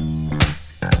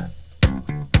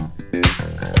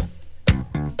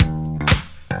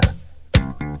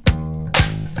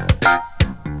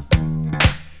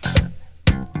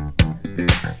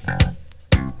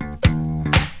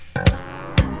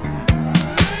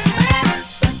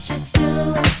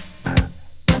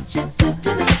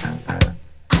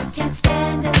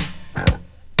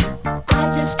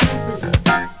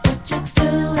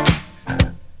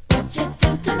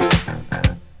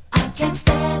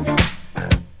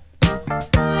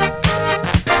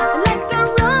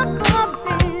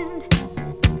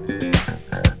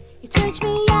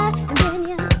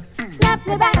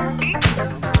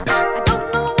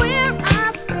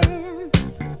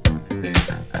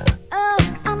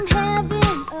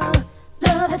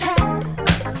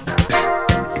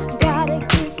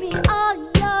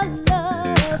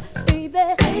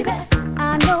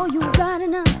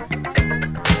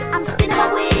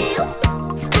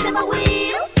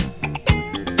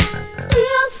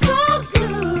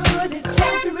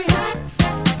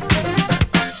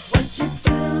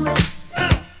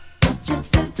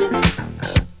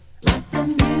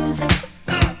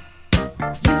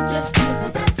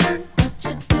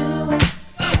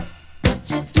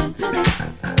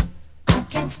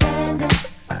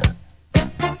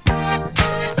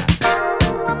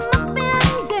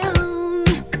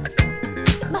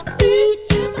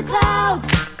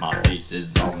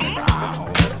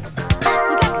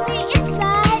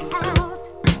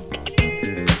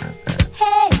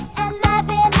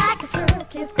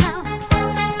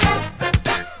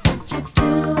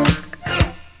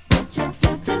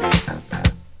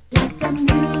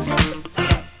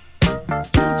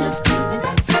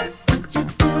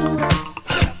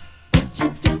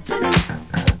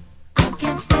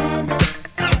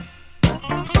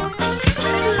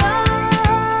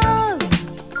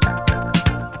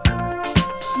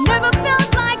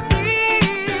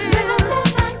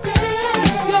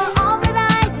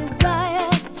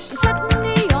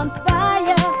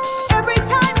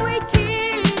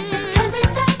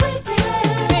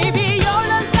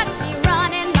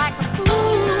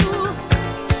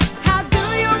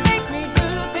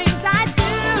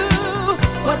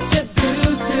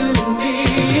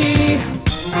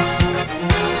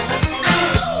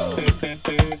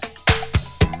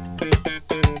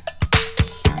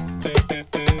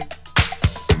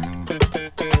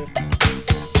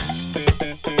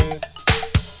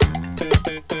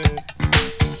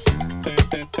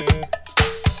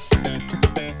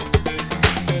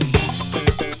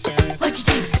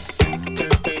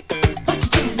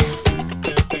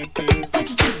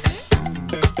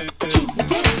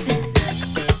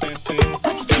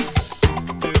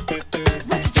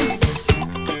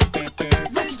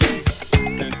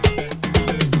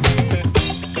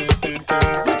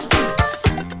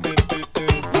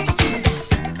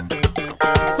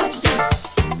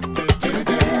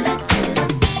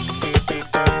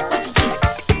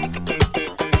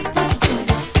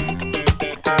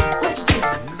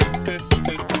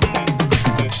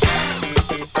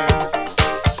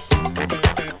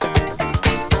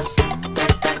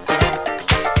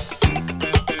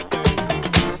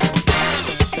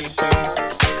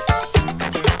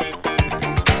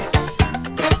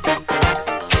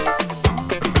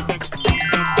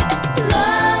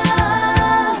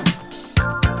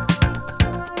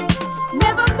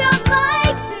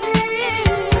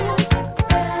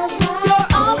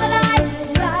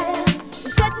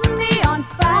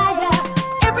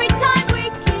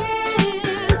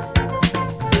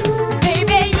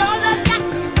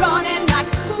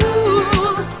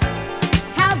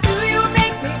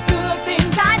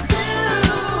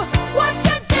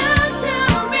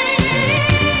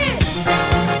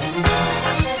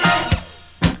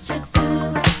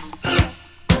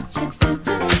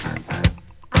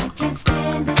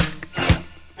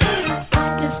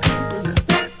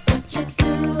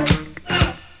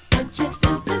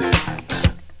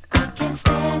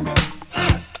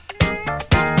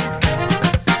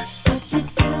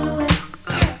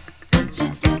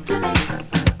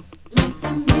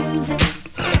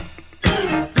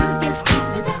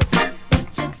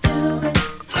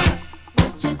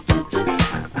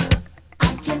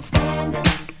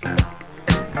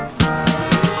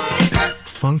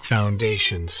 Funk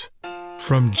Foundations.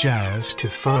 From jazz to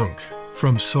funk,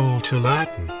 from soul to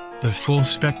Latin, the full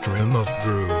spectrum of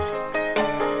groove.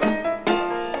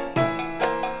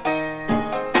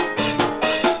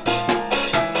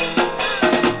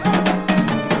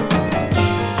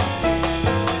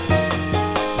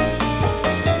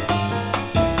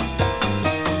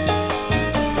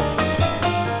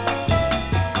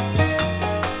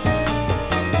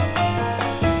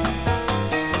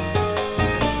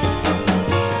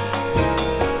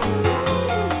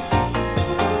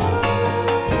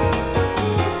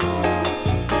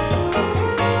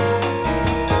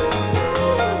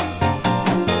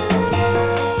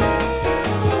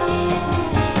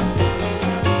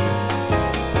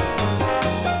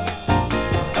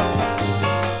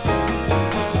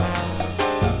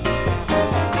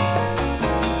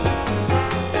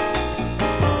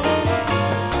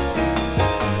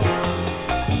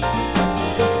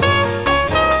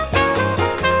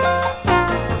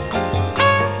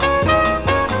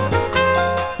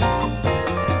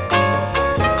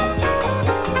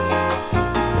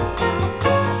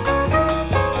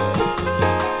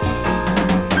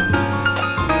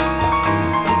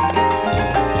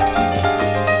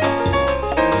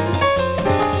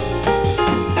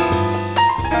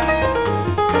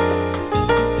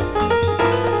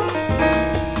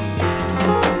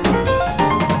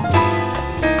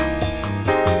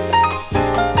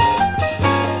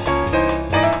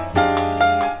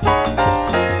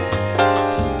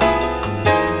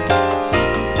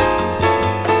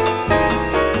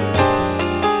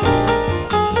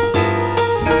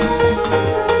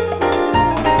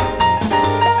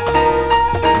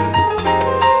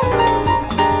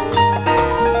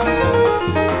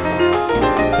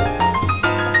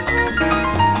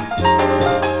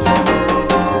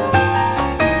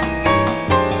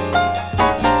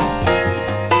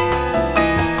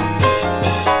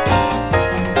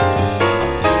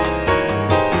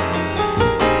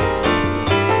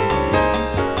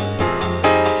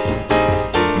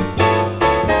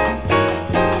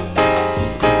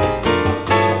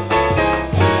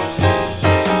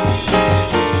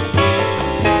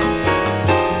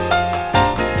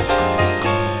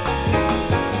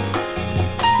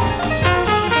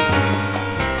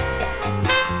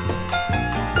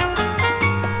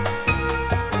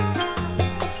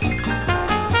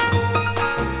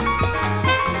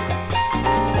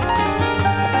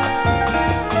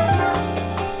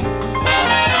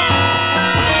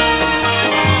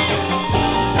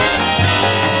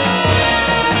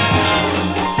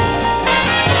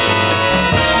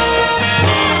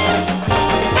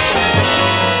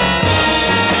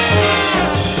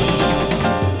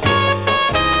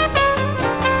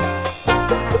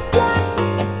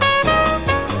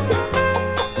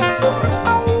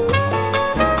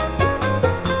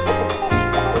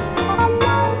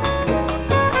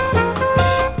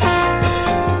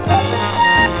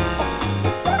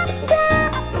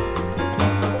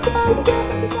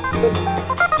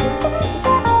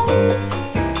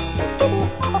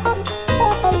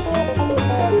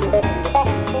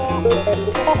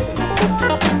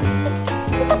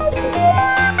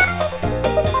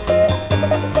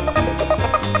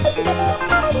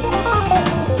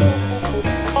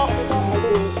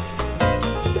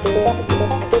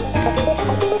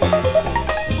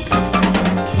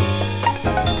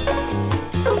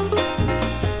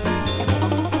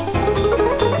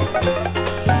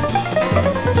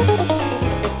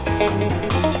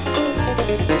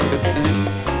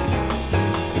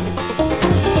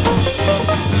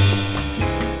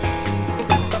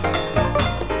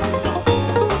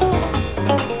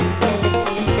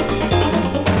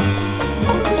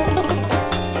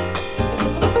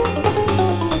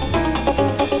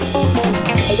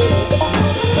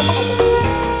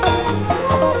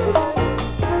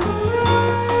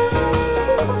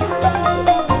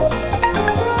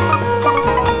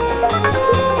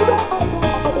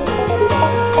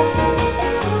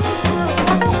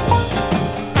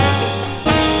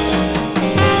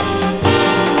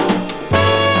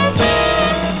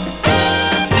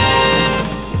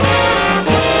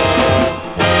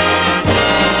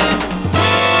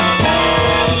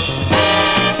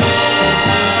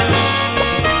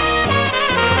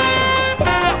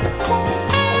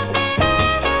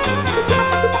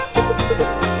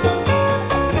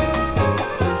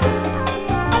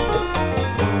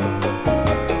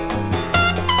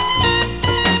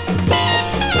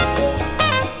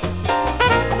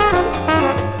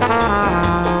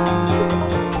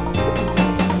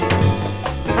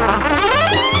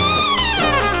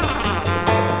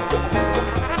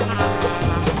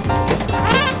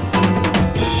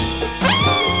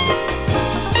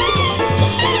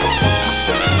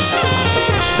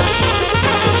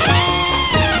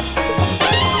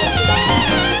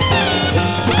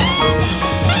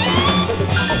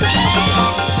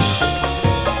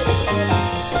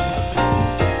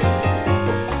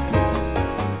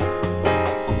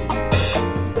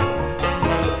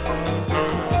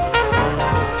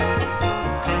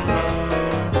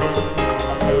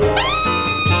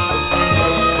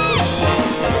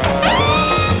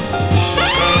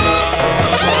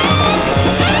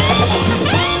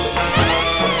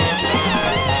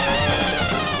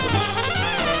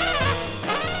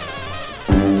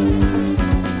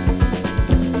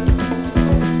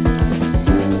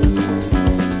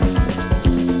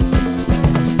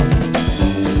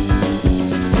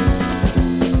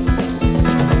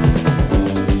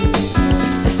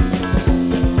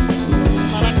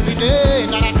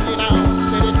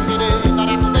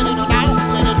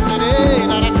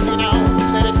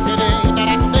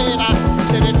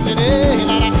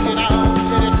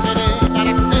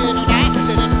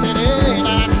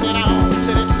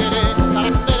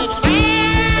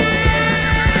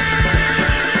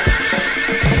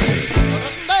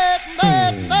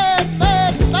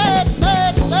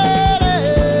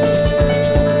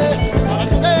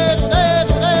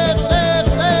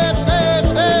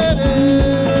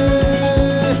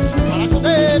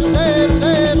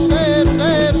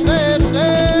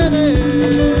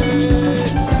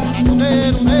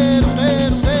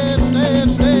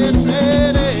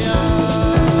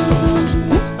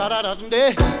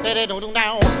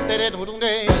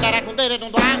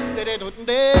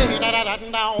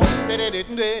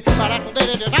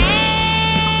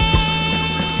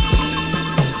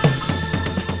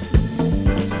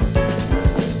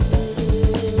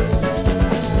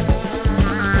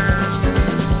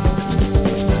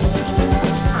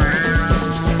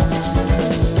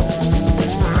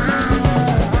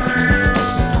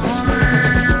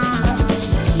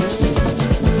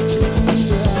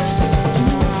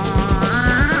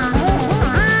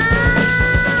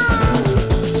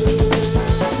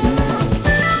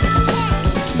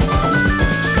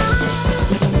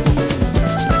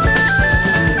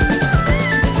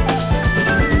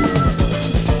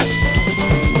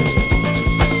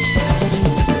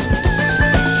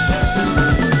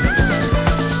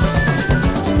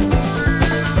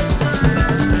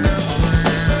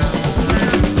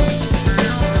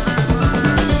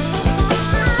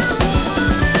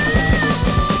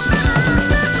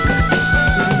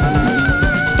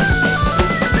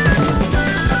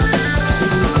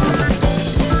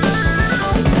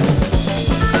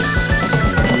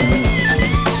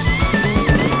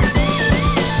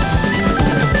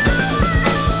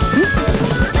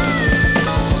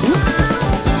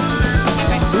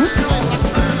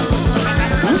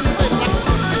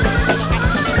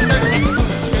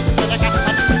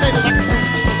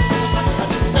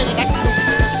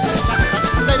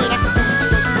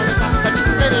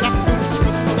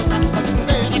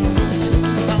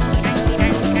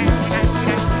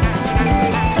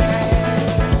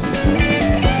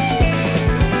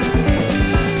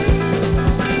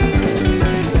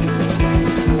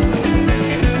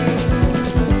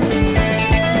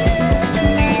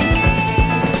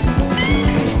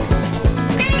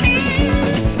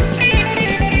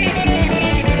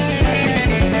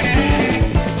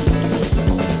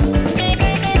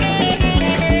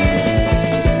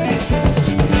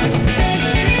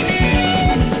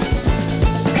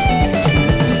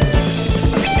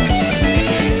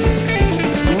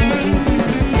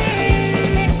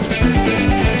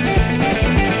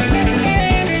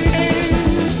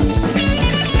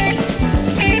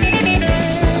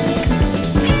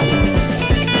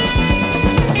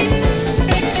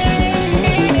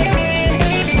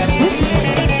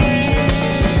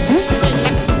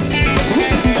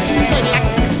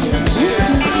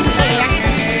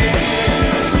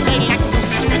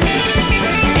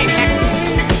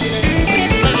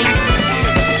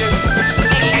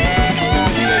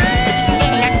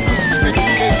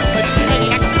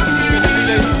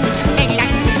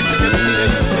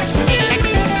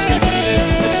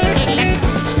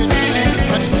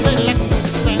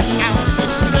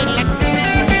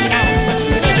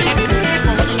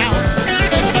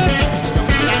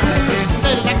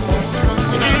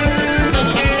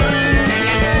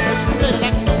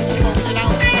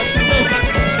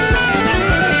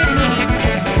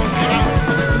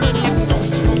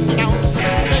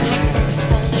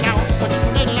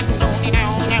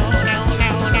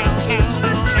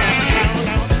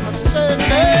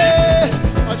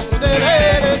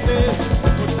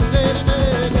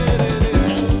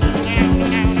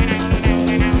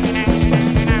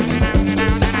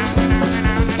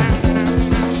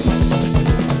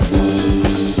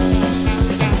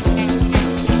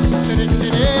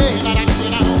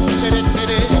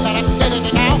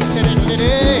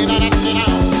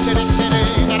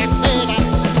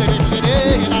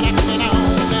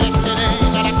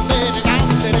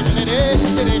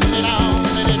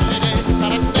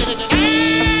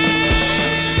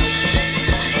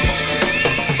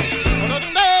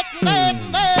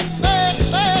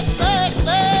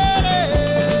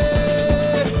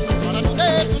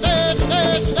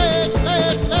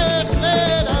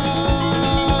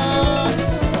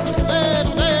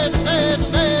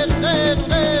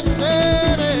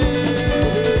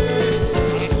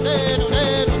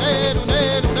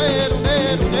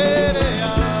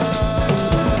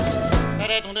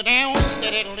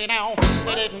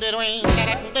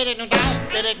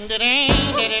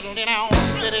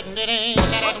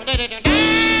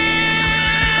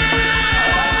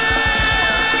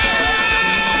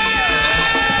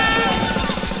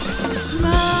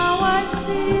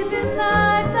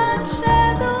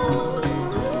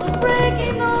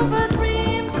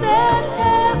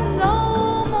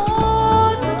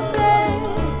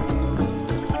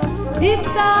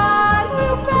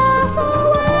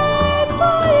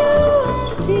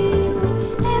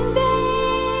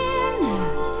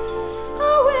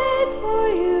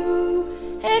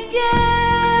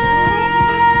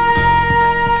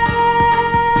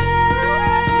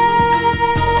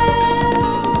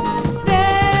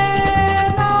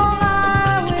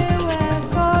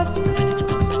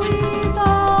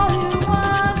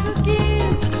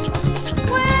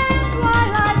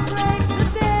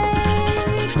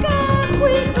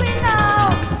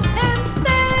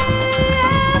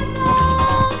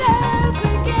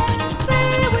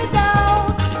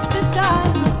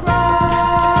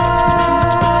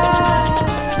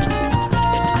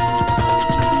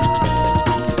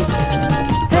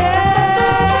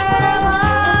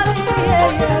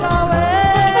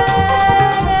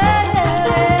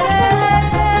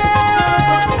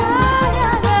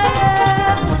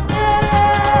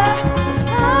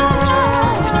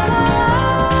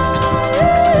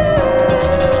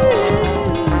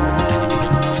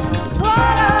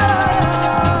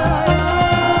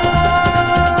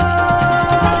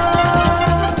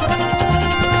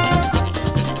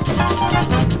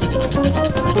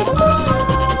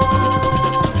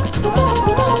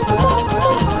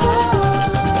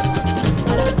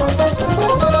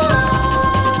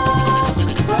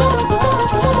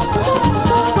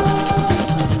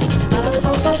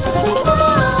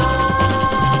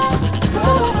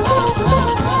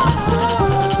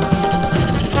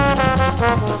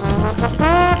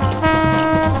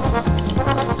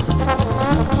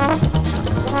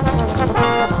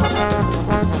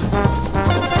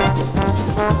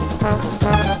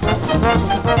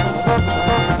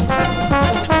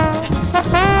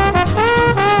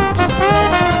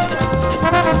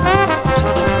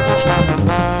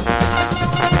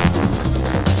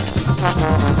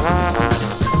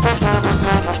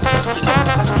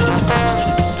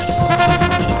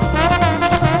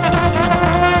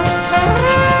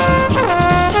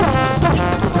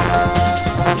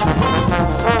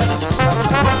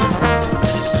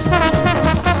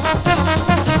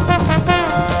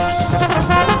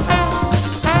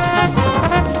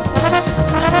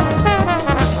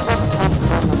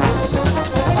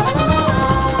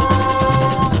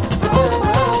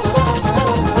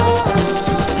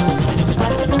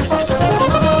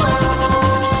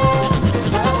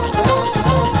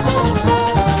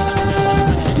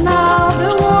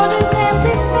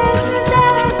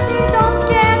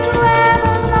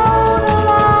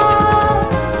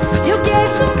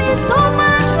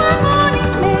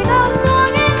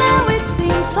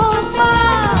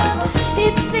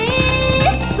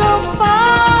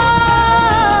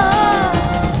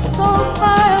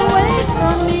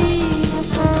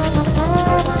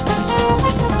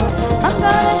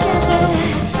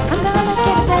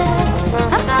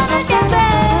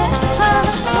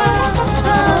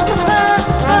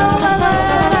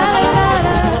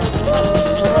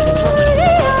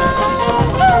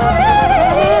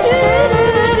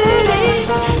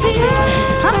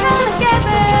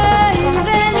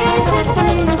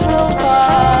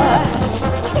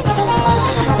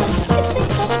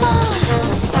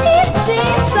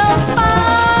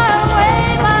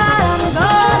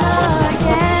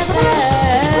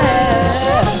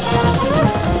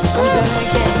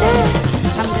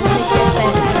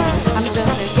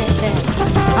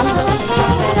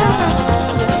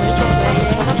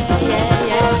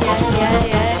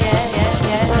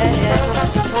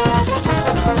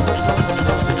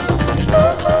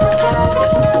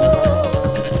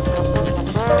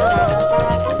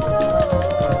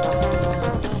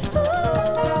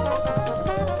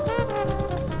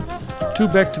 two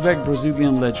back-to-back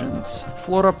Brazilian legends,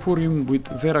 Flora Purim with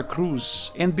Vera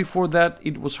Cruz, and before that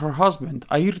it was her husband,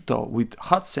 Ayrton, with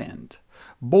Hot Sand.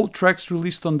 Both tracks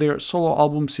released on their solo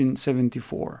albums in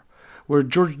 '74, where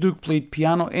George Duke played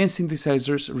piano and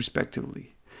synthesizers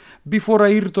respectively. Before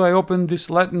Ayrton, I opened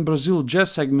this Latin Brazil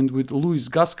jazz segment with Luis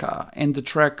Gasca and the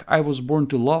track I Was Born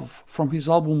to Love from his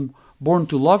album Born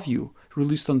to Love You,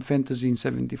 released on Fantasy in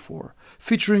 '74,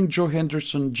 featuring Joe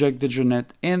Henderson, Jack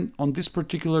DeJohnette, and on this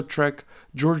particular track,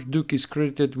 George Duke is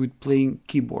credited with playing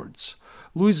keyboards.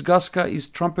 Luis Gasca is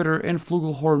trumpeter and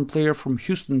flugelhorn player from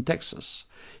Houston, Texas.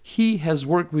 He has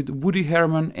worked with Woody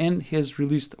Herman and has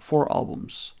released 4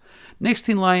 albums. Next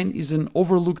in line is an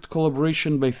overlooked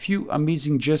collaboration by few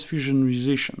amazing jazz fusion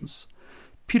musicians.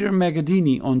 Peter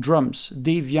Magadini on drums,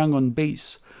 Dave Young on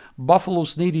bass,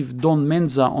 Buffalo's native Don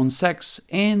Menza on sax,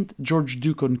 and George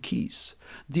Duke on keys.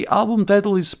 The album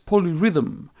title is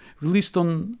Polyrhythm, released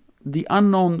on the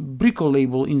unknown Brico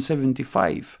label in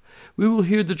 '75. We will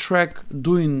hear the track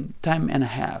Doing Time and a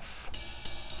Half.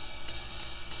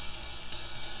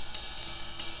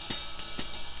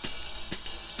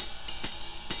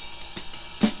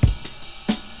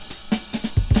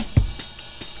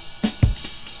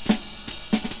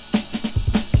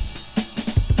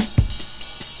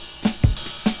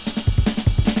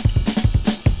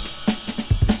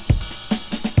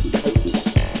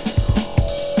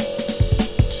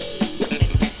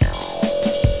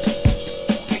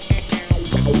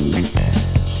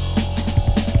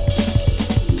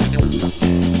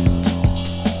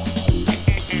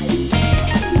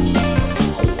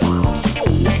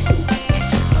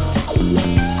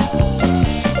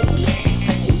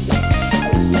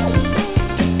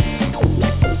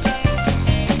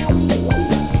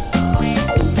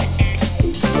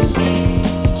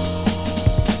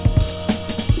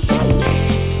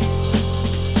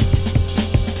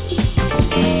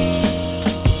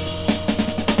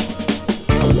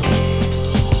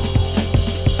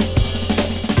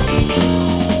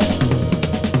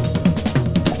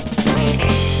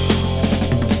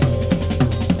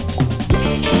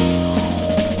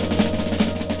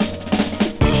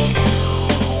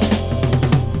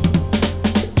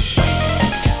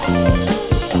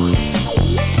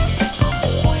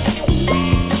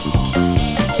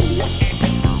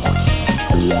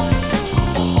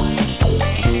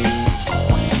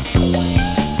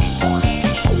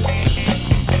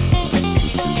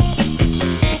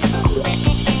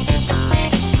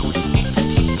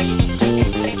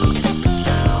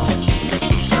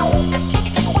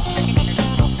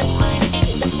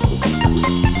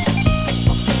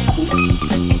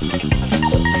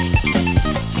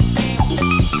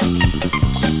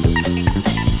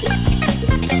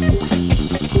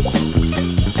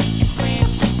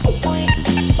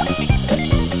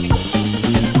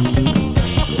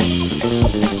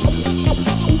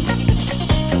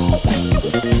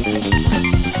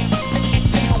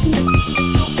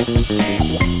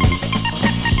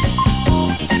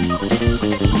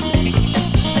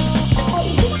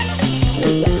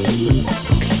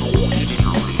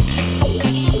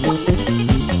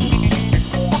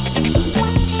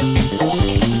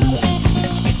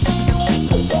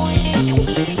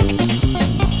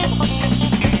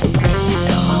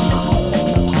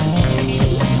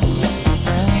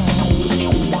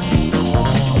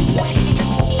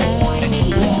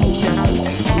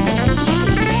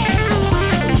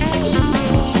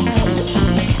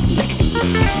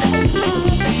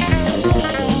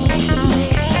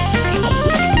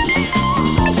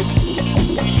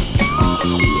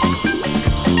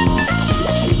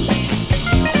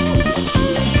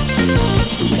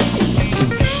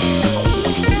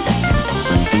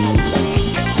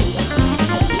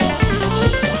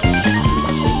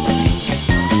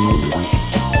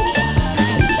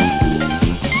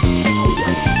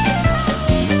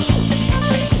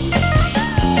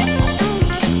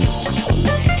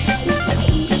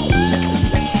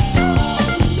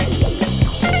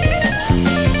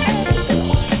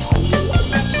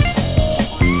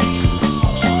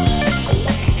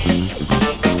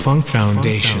 Funk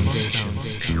Foundations.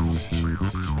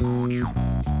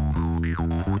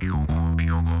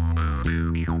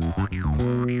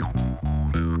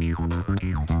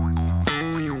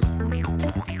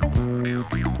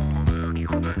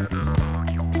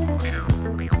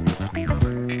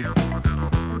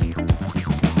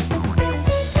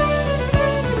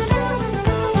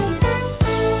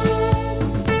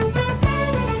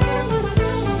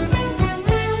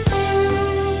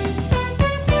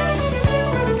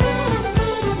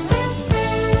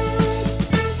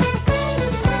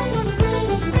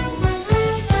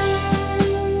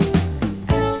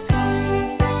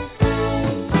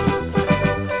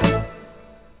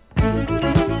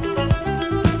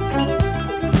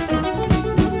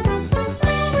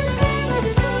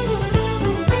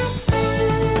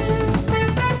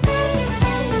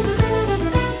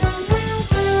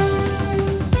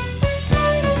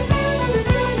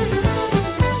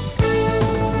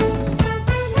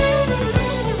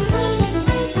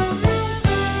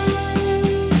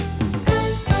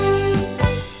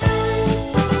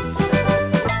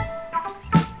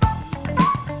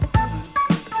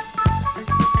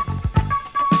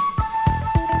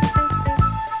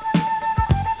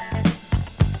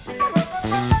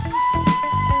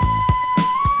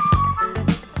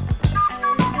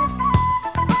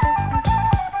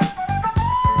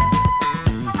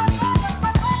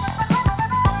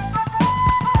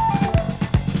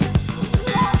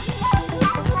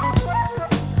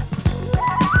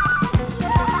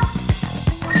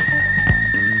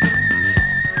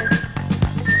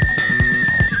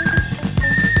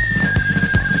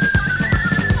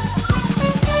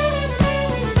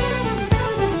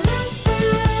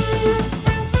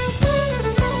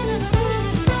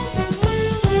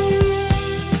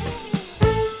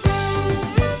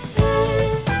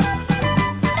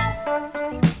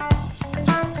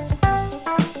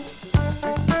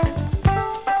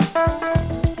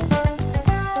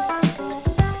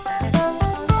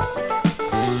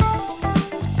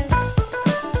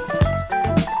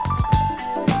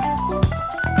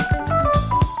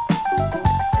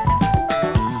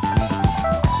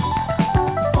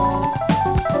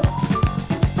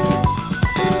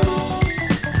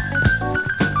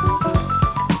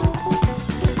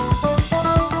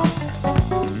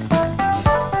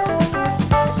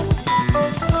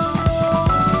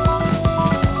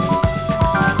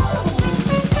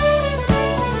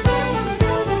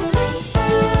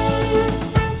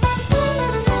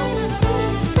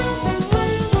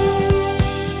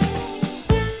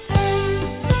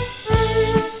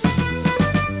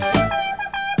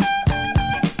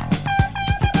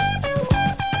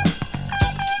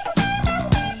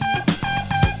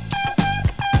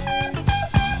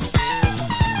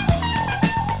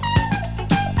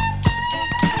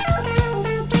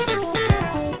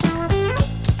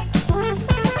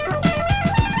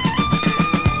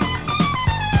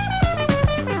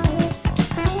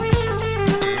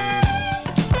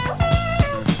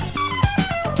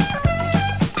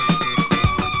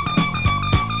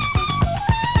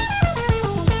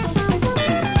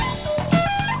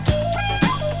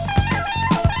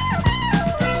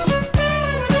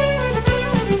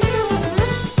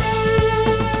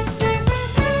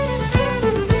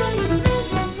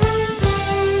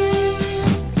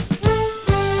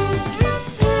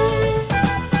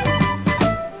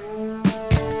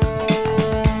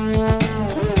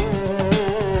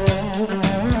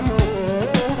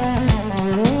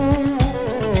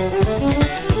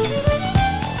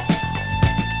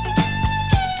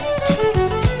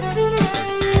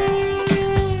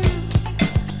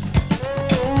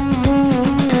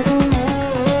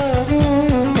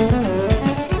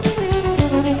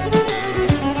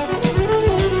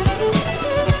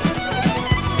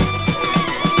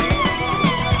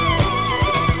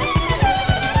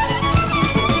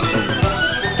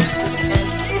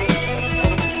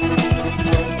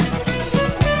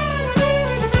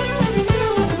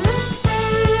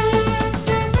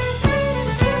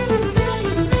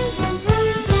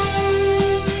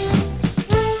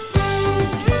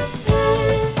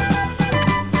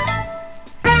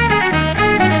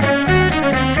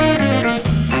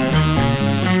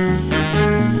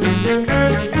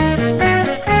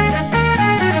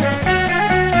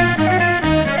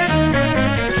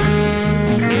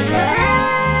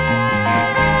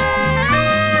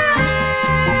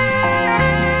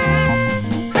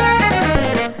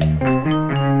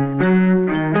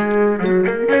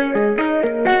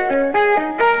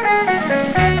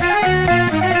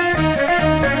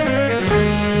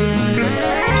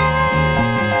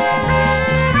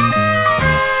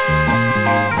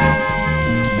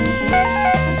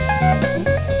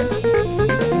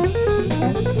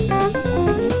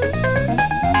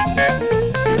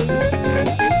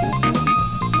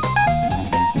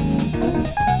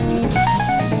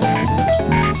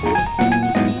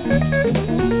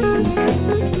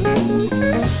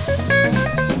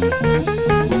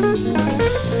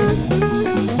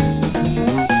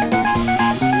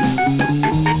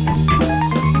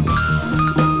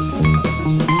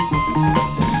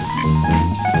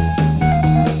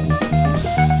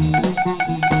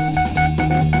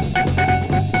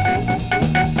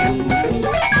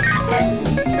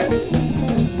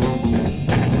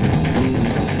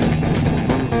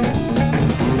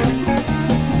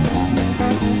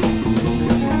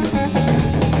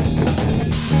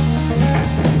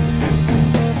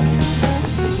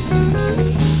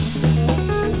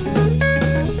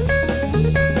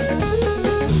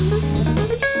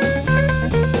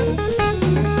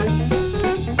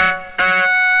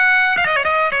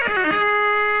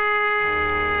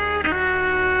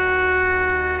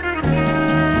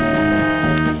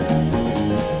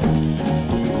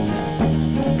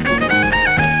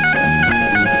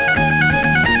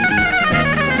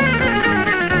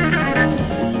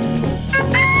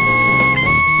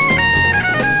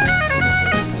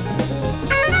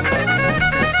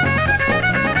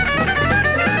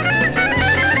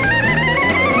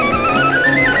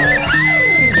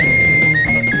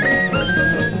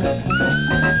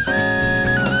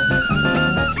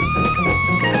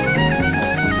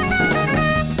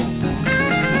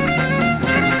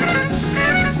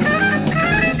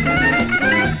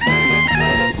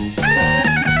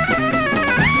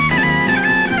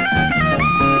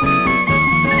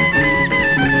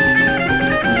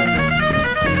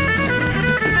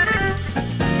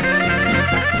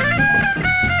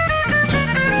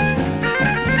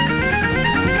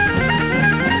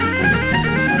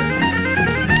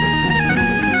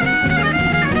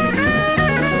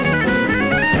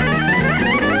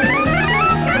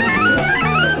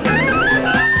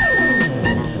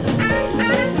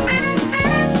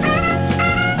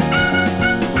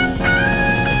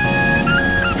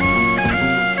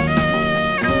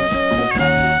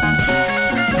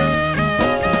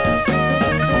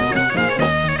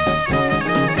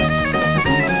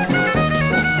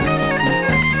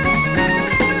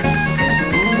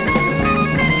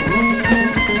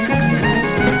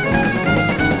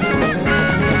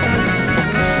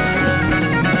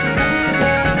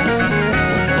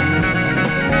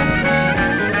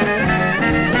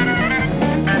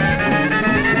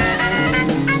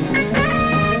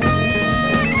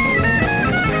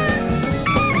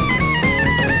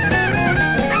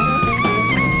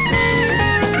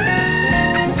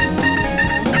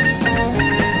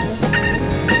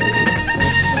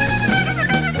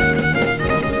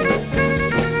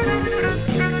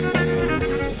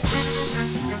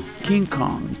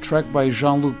 track by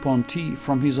Jean-Luc Ponty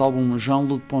from his album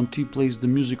Jean-Luc Ponty Plays the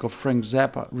Music of Frank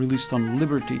Zappa, released on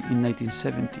Liberty in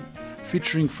 1970,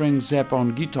 featuring Frank Zappa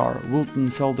on guitar,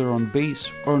 Wilton Felder on bass,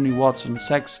 Ernie Watts on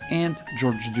sax, and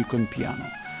George Duke on piano.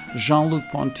 Jean-Luc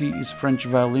Ponty is French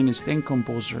violinist and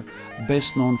composer,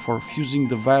 best known for fusing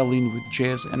the violin with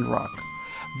jazz and rock.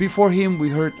 Before him, we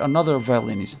heard another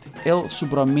violinist, L.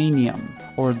 Subramaniam,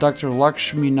 or Dr.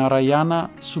 Lakshmi Narayana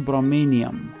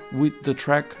Subramaniam, with the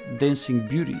track Dancing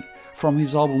Beauty from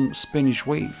his album Spanish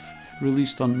Wave,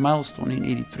 released on Milestone in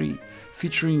 '83,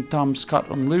 featuring Tom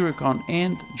Scott on lyricon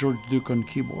and George Duke on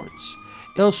keyboards.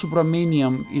 L.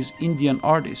 Subramaniam is Indian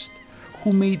artist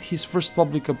who made his first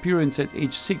public appearance at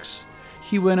age 6.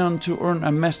 He went on to earn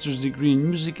a master's degree in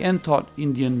music and taught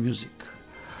Indian music.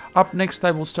 Up next,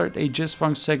 I will start a jazz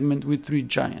funk segment with three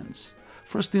giants.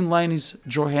 First in line is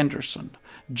Joe Henderson,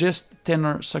 jazz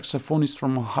tenor saxophonist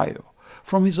from Ohio,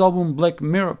 from his album Black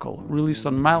Miracle, released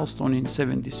on Milestone in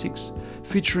 '76,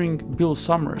 featuring Bill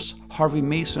Summers, Harvey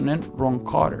Mason, and Ron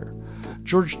Carter.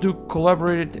 George Duke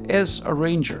collaborated as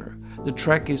arranger. The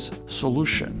track is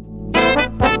Solution.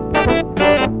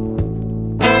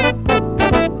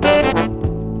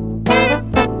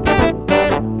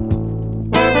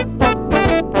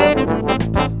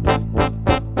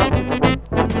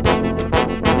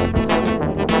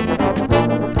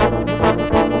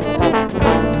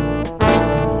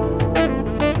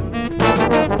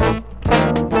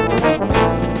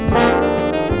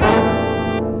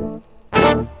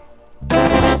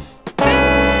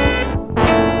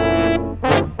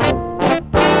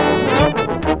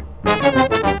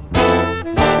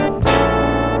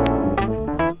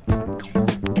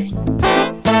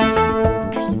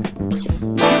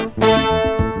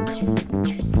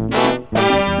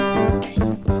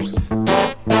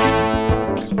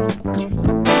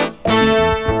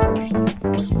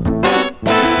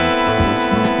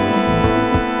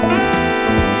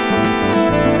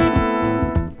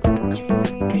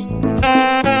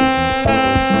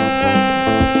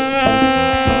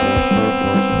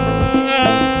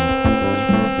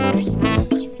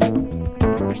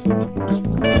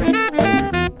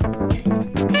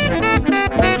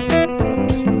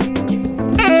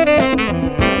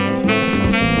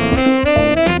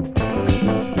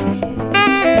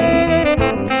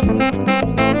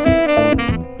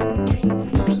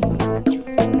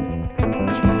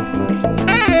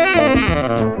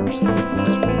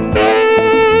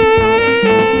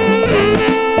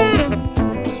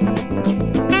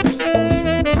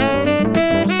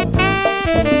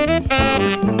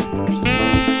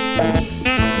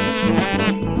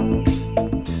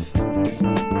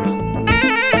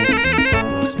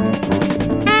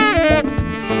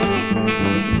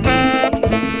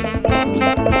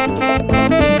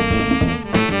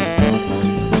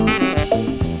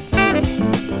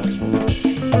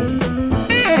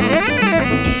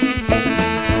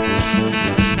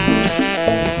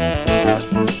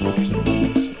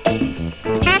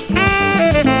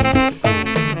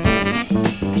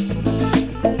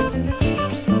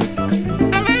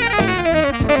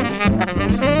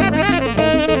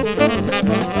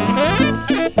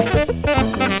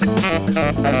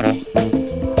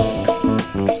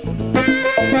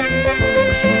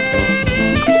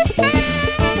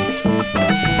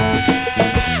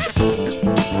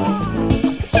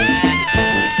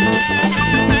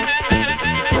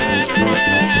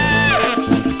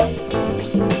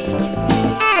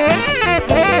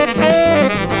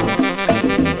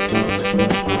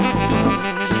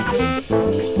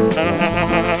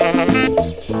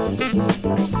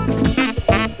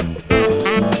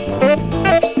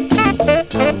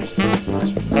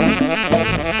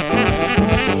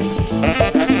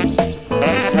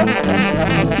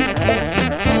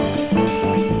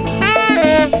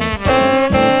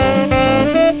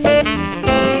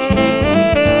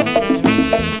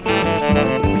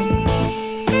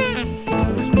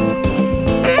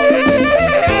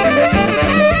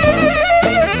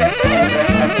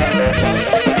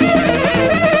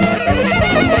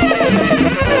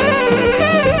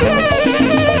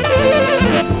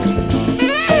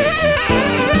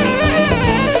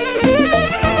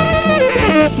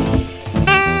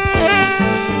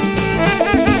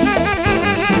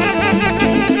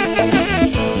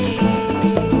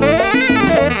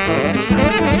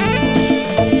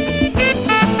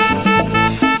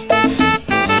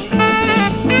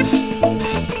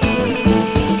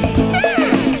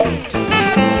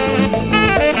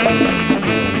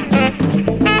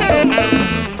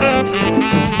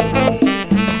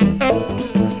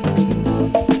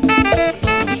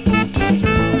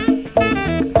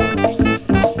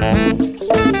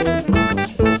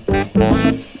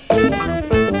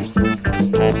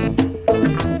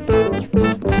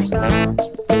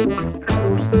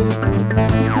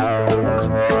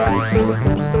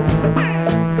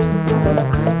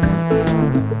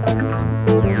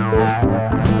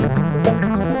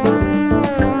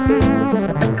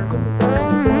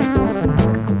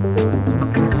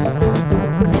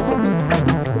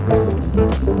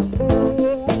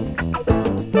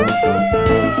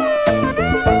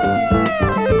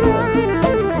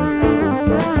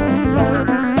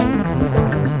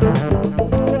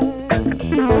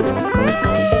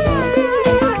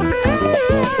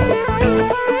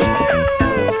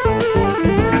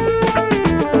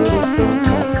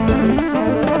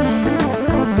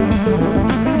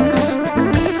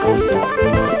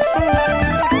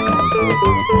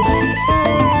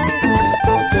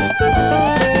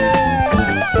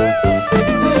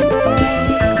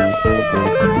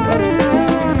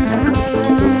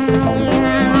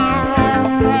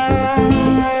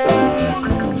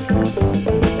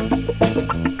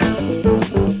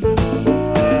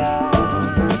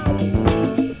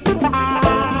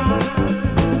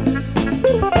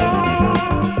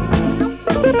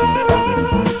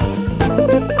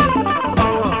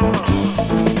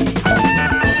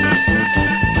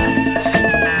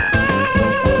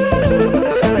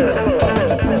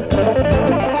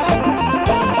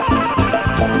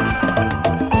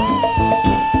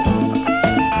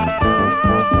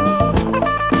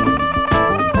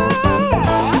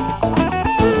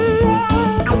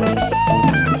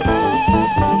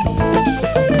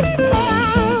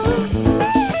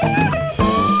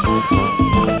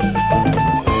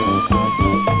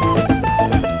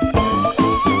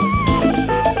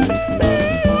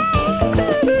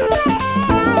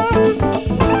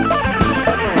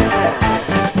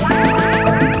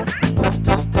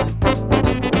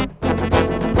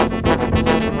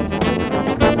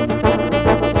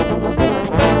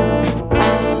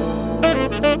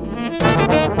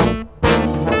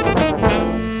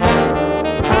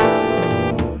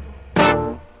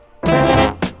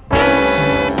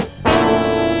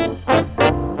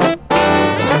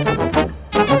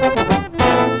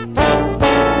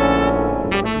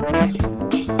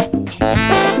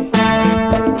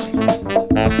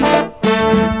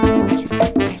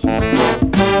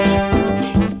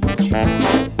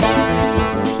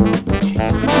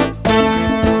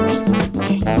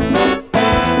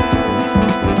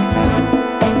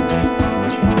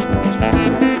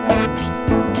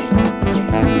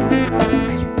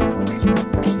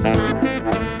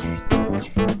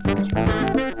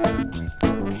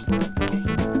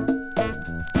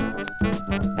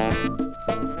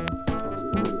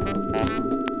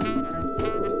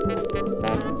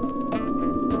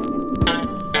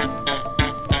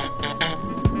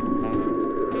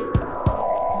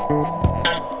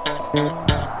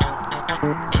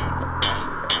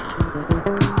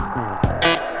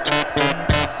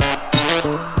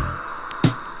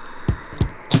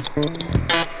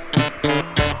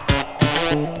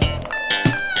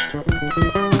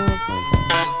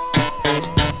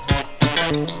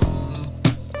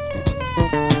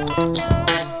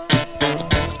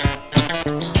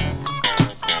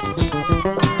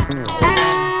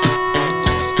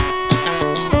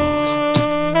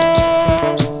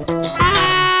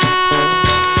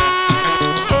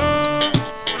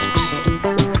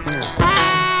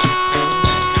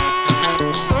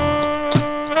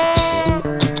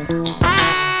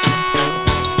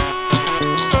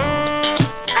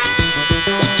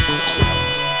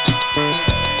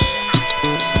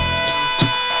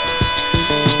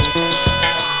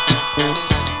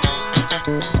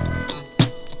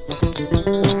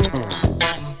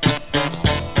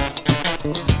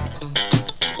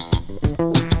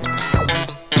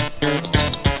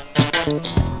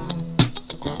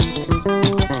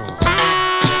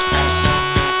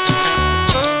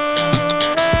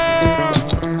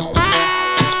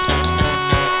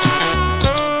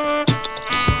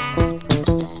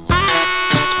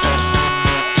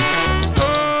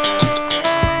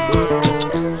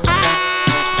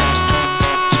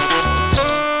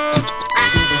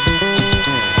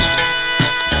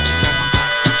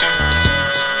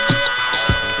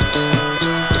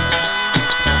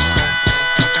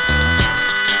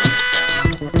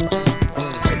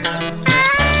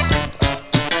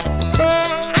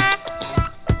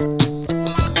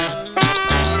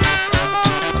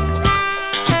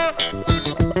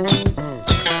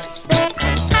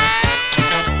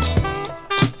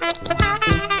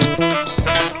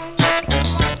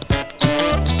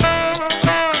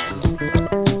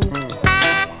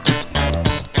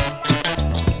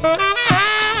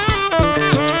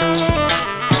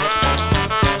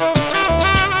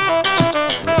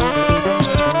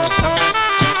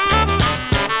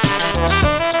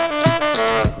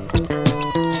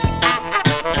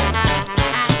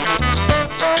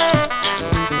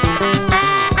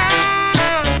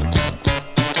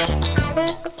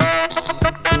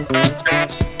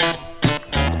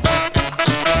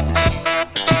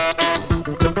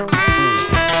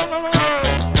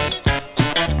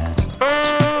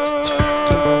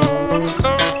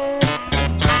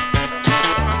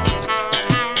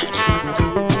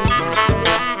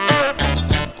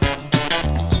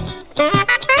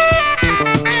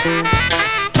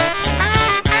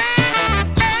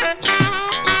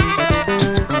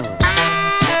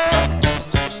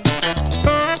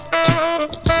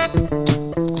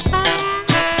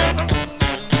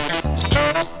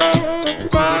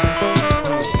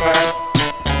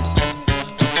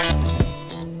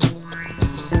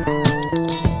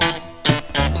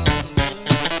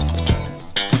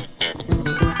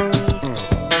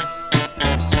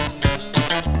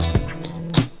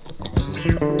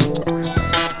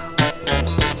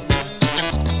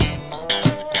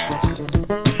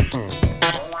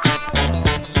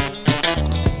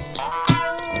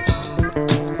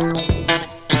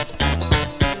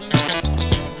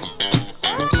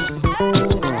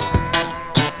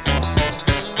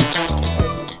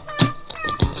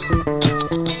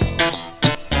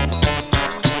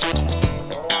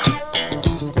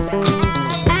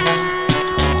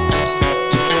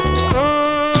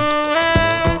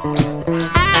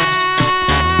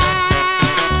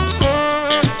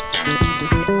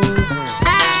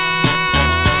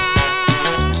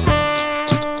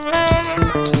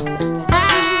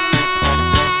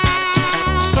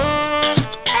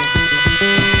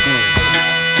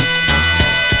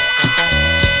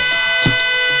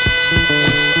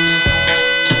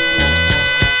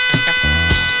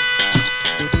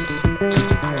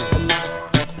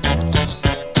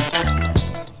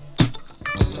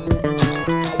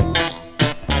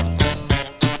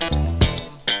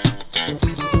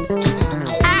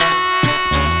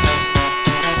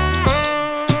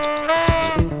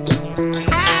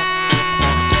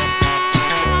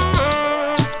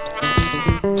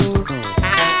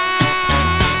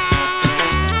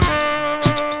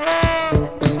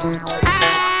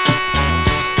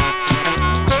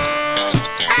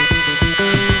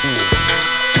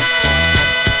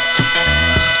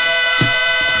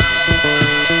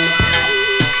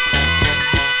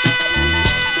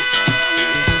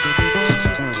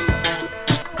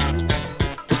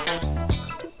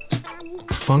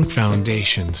 Funk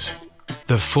Foundations.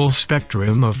 The full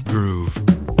spectrum of groove.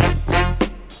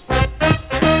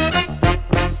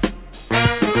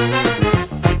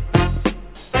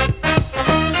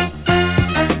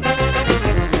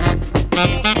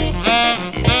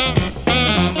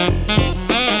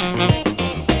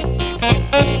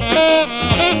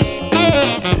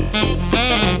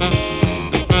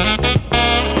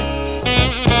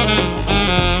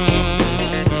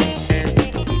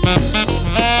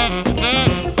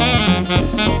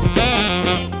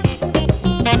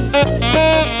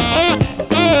 Hey!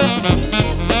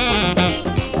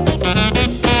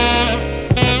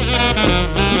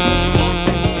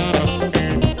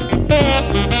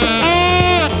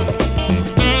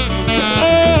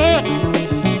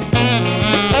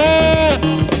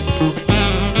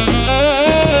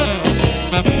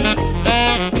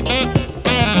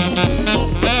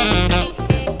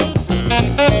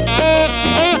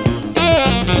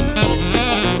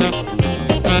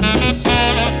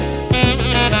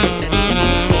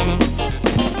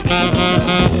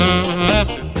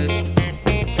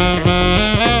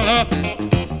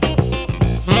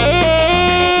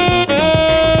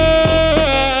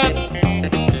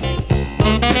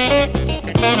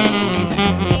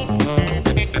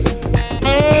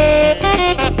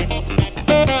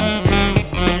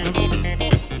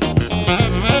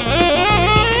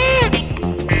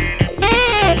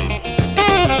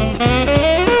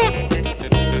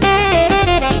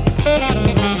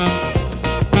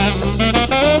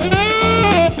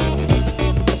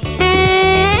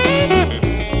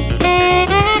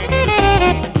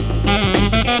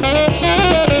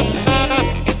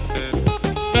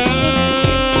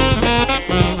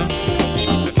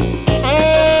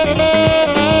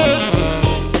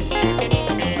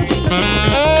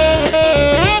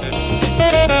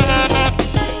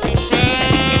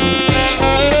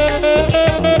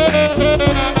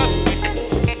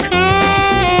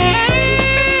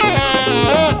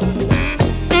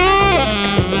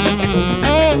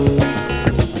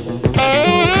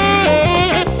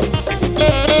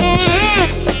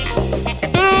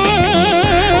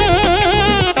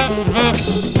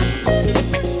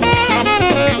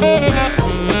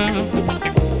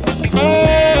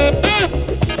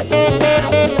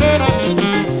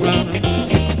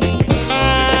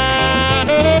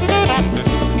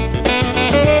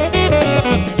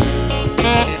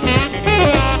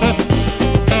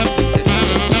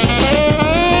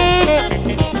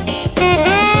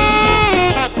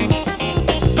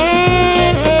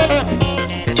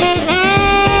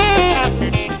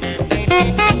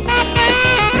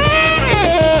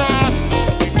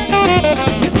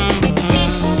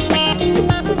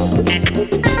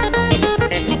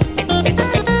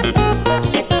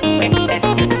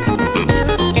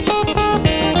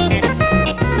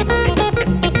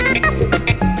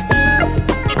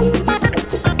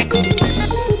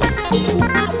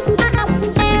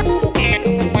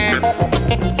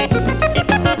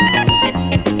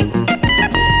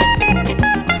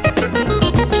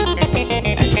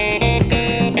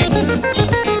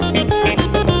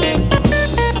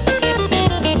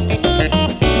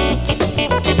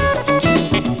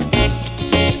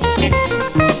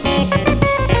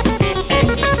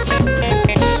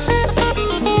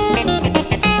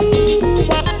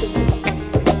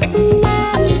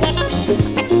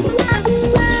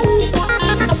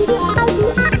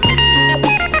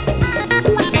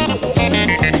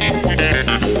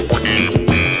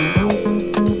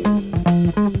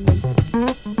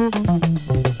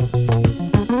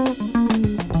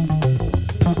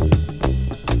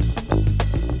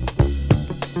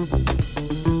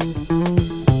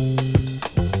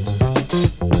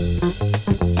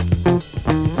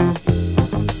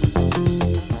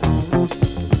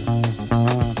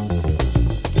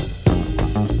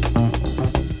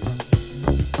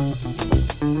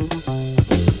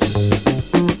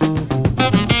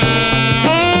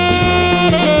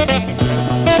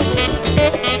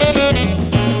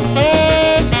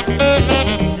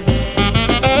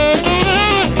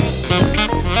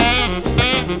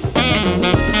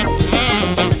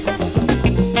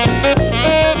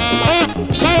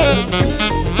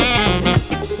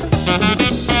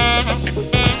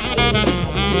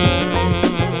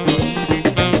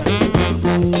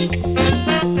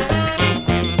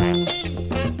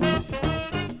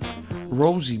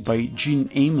 Rosie by Gene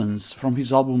Ammons from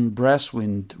his album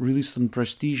Brasswind, released on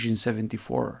Prestige in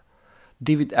 '74.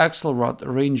 David Axelrod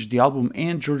arranged the album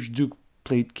and George Duke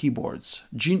played keyboards.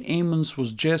 Gene Ammons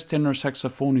was jazz tenor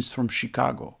saxophonist from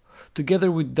Chicago. Together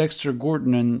with Dexter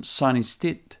Gordon and Sonny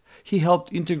Stitt, he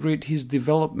helped integrate his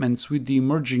developments with the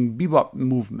emerging bebop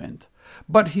movement,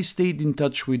 but he stayed in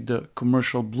touch with the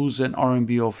commercial blues and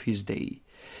R&B of his day.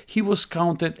 He was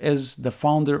counted as the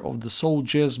founder of the soul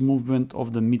jazz movement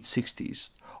of the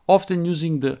mid-60s, often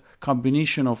using the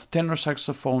combination of tenor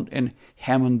saxophone and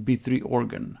Hammond B3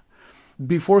 organ.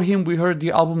 Before him, we heard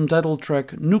the album title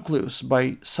track Nucleus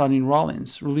by Sonny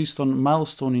Rollins, released on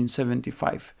Milestone in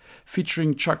 '75,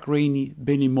 featuring Chuck Rainey,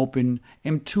 Benny Maupin,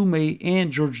 M2 May,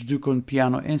 and George Duke on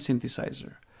piano and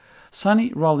synthesizer.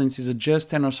 Sonny Rollins is a jazz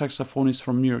tenor saxophonist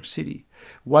from New York City,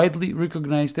 widely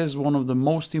recognized as one of the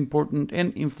most important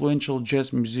and influential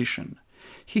jazz musicians.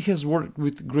 He has worked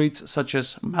with greats such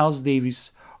as Miles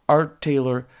Davis, Art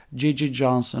Taylor, J.J.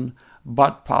 Johnson,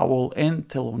 Bud Powell, and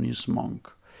Thelonious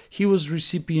Monk. He was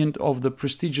recipient of the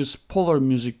prestigious Polar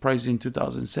Music Prize in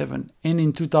 2007, and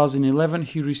in 2011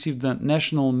 he received the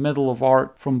National Medal of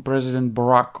Art from President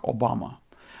Barack Obama.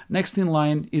 Next in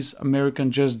line is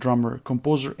American jazz drummer,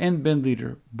 composer, and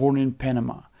bandleader, born in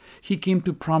Panama. He came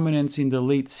to prominence in the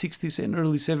late 60s and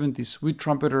early 70s with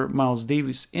trumpeter Miles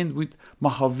Davis and with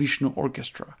Mahavishnu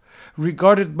Orchestra.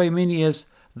 Regarded by many as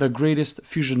the greatest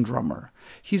fusion drummer,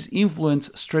 his influence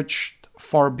stretched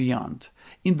far beyond.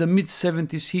 In the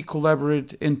mid-70s, he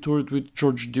collaborated and toured with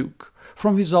George Duke.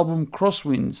 From his album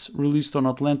Crosswinds, released on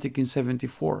Atlantic in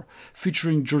 '74,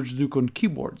 featuring George Duke on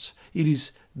keyboards, it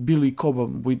is Billy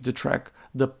Cobham with the track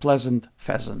The Pleasant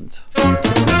Pheasant.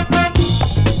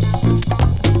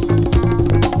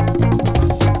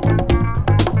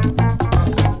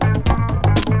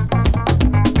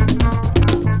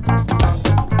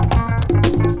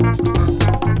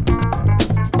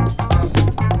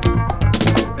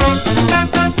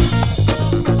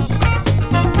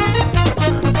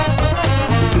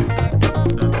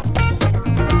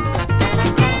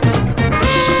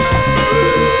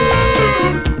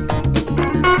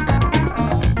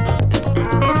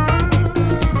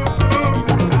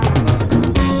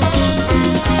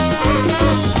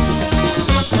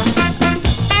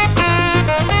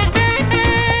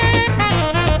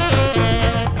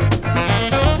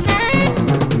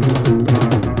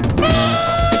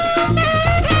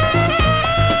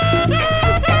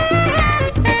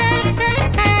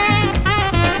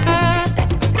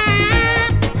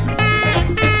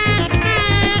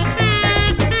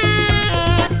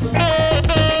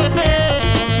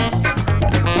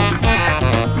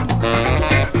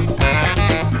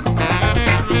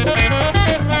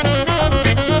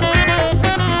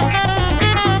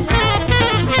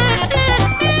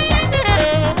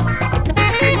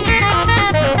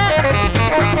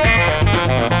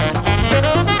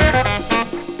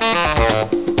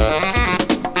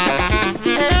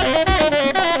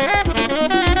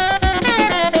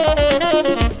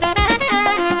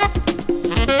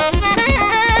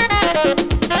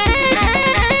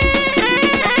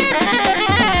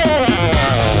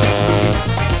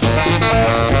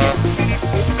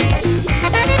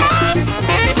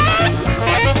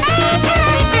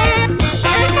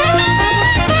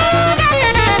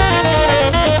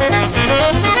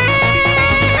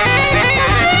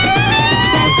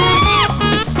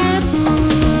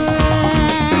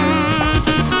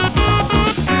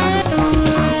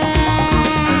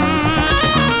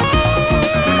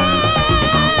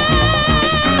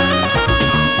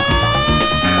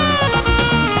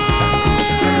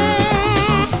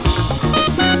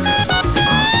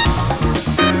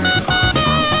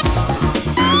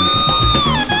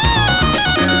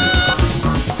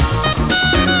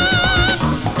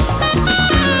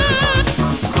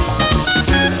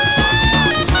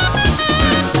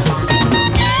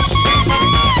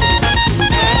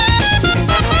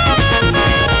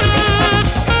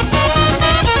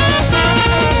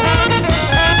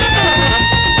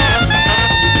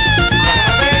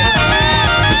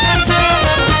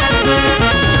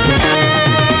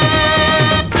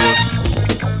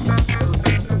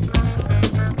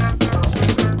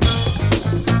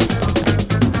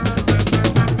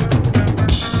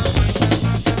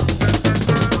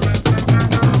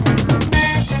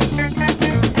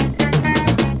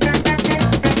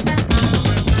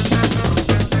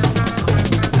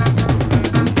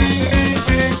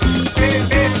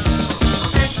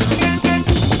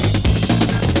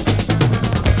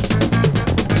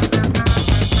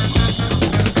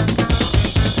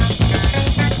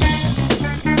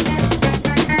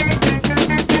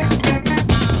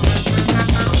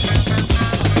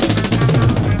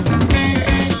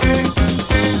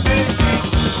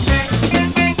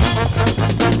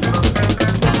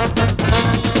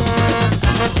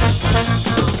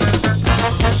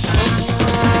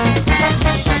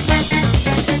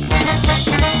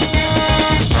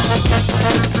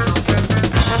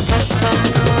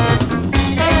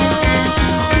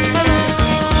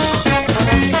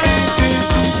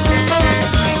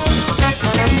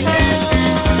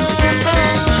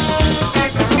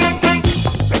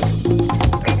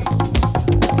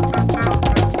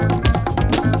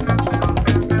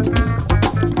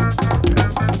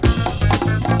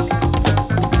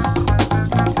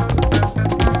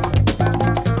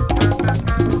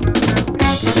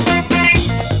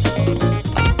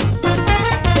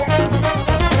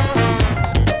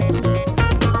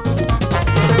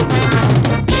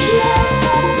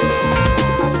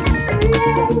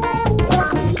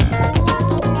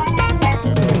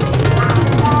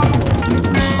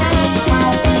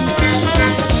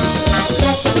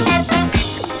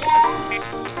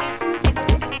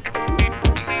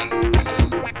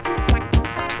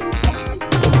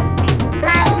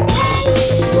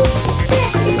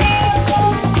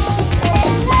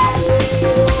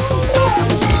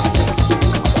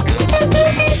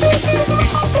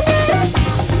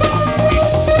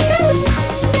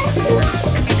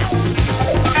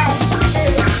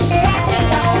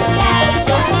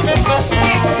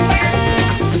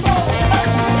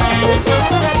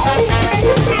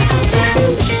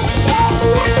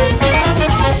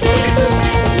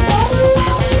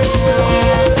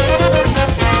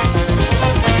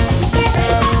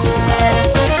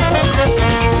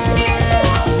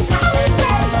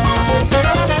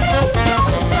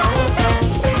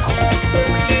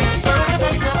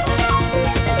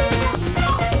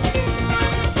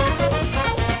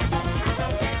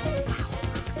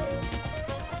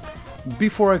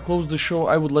 Before I close the show,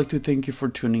 I would like to thank you for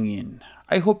tuning in.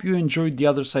 I hope you enjoyed the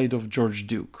other side of George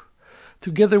Duke.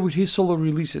 Together with his solo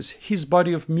releases, his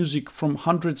body of music from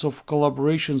hundreds of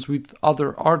collaborations with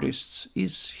other artists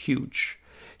is huge.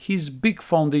 His big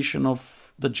foundation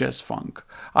of the jazz funk.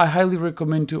 I highly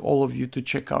recommend to all of you to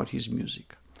check out his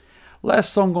music.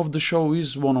 Last song of the show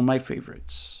is one of my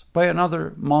favorites, by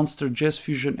another monster jazz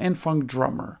fusion and funk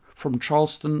drummer from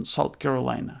Charleston, South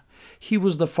Carolina. He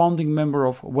was the founding member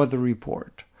of Weather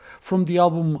Report. From the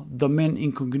album The Man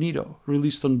Incognito,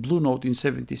 released on Blue Note in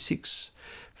 '76,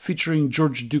 featuring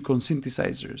George Duke on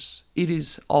synthesizers, it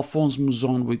is Alphonse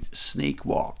Mouzon with Snake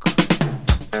Walk.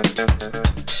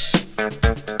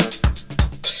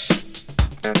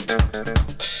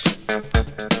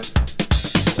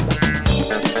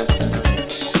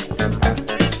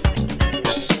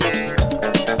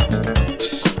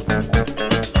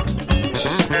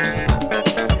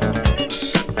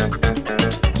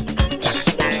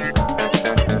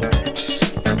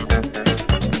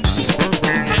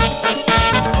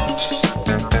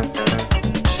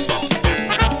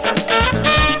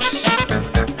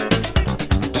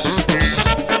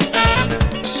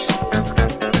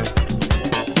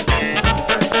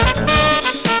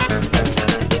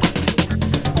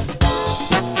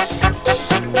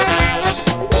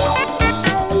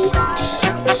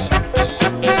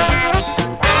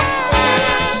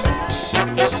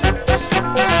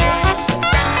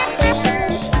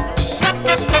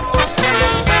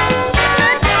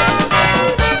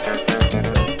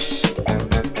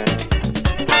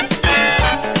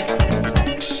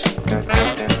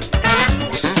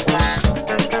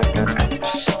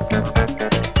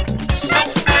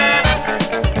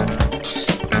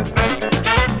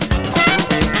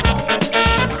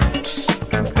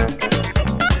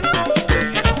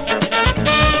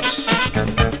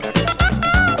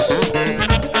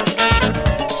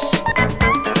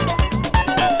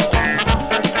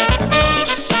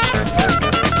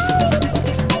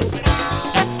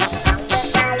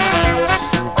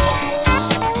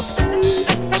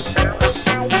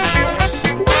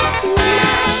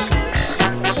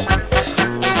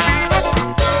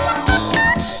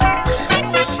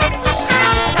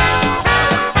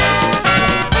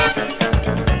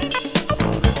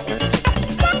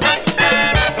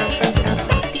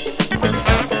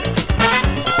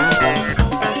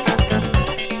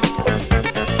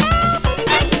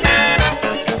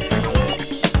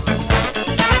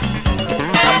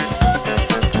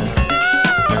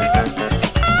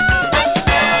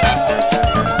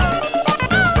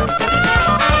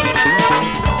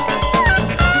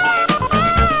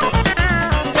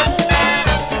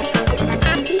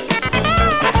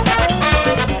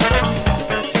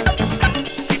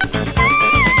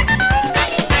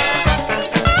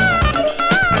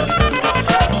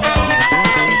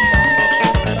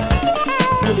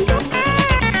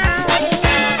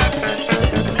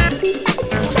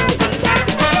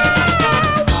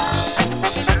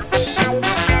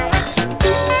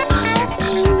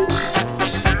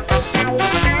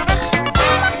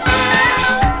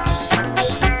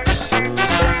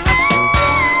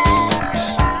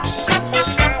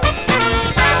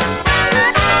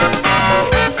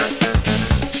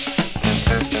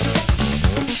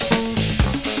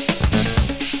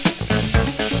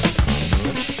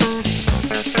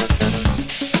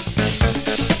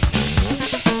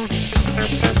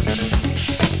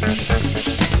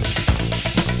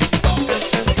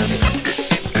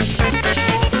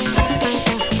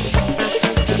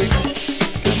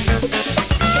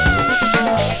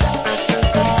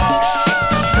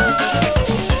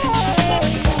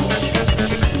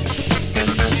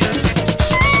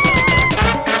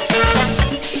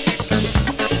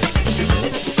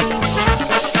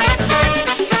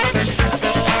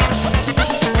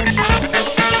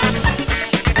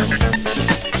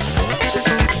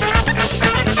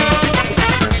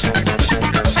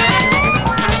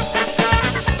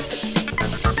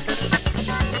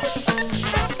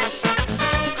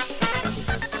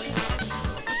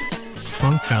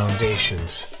 Funk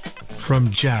Foundations. From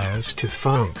jazz to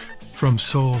funk, from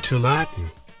soul to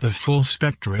Latin, the full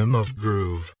spectrum of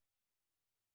groove.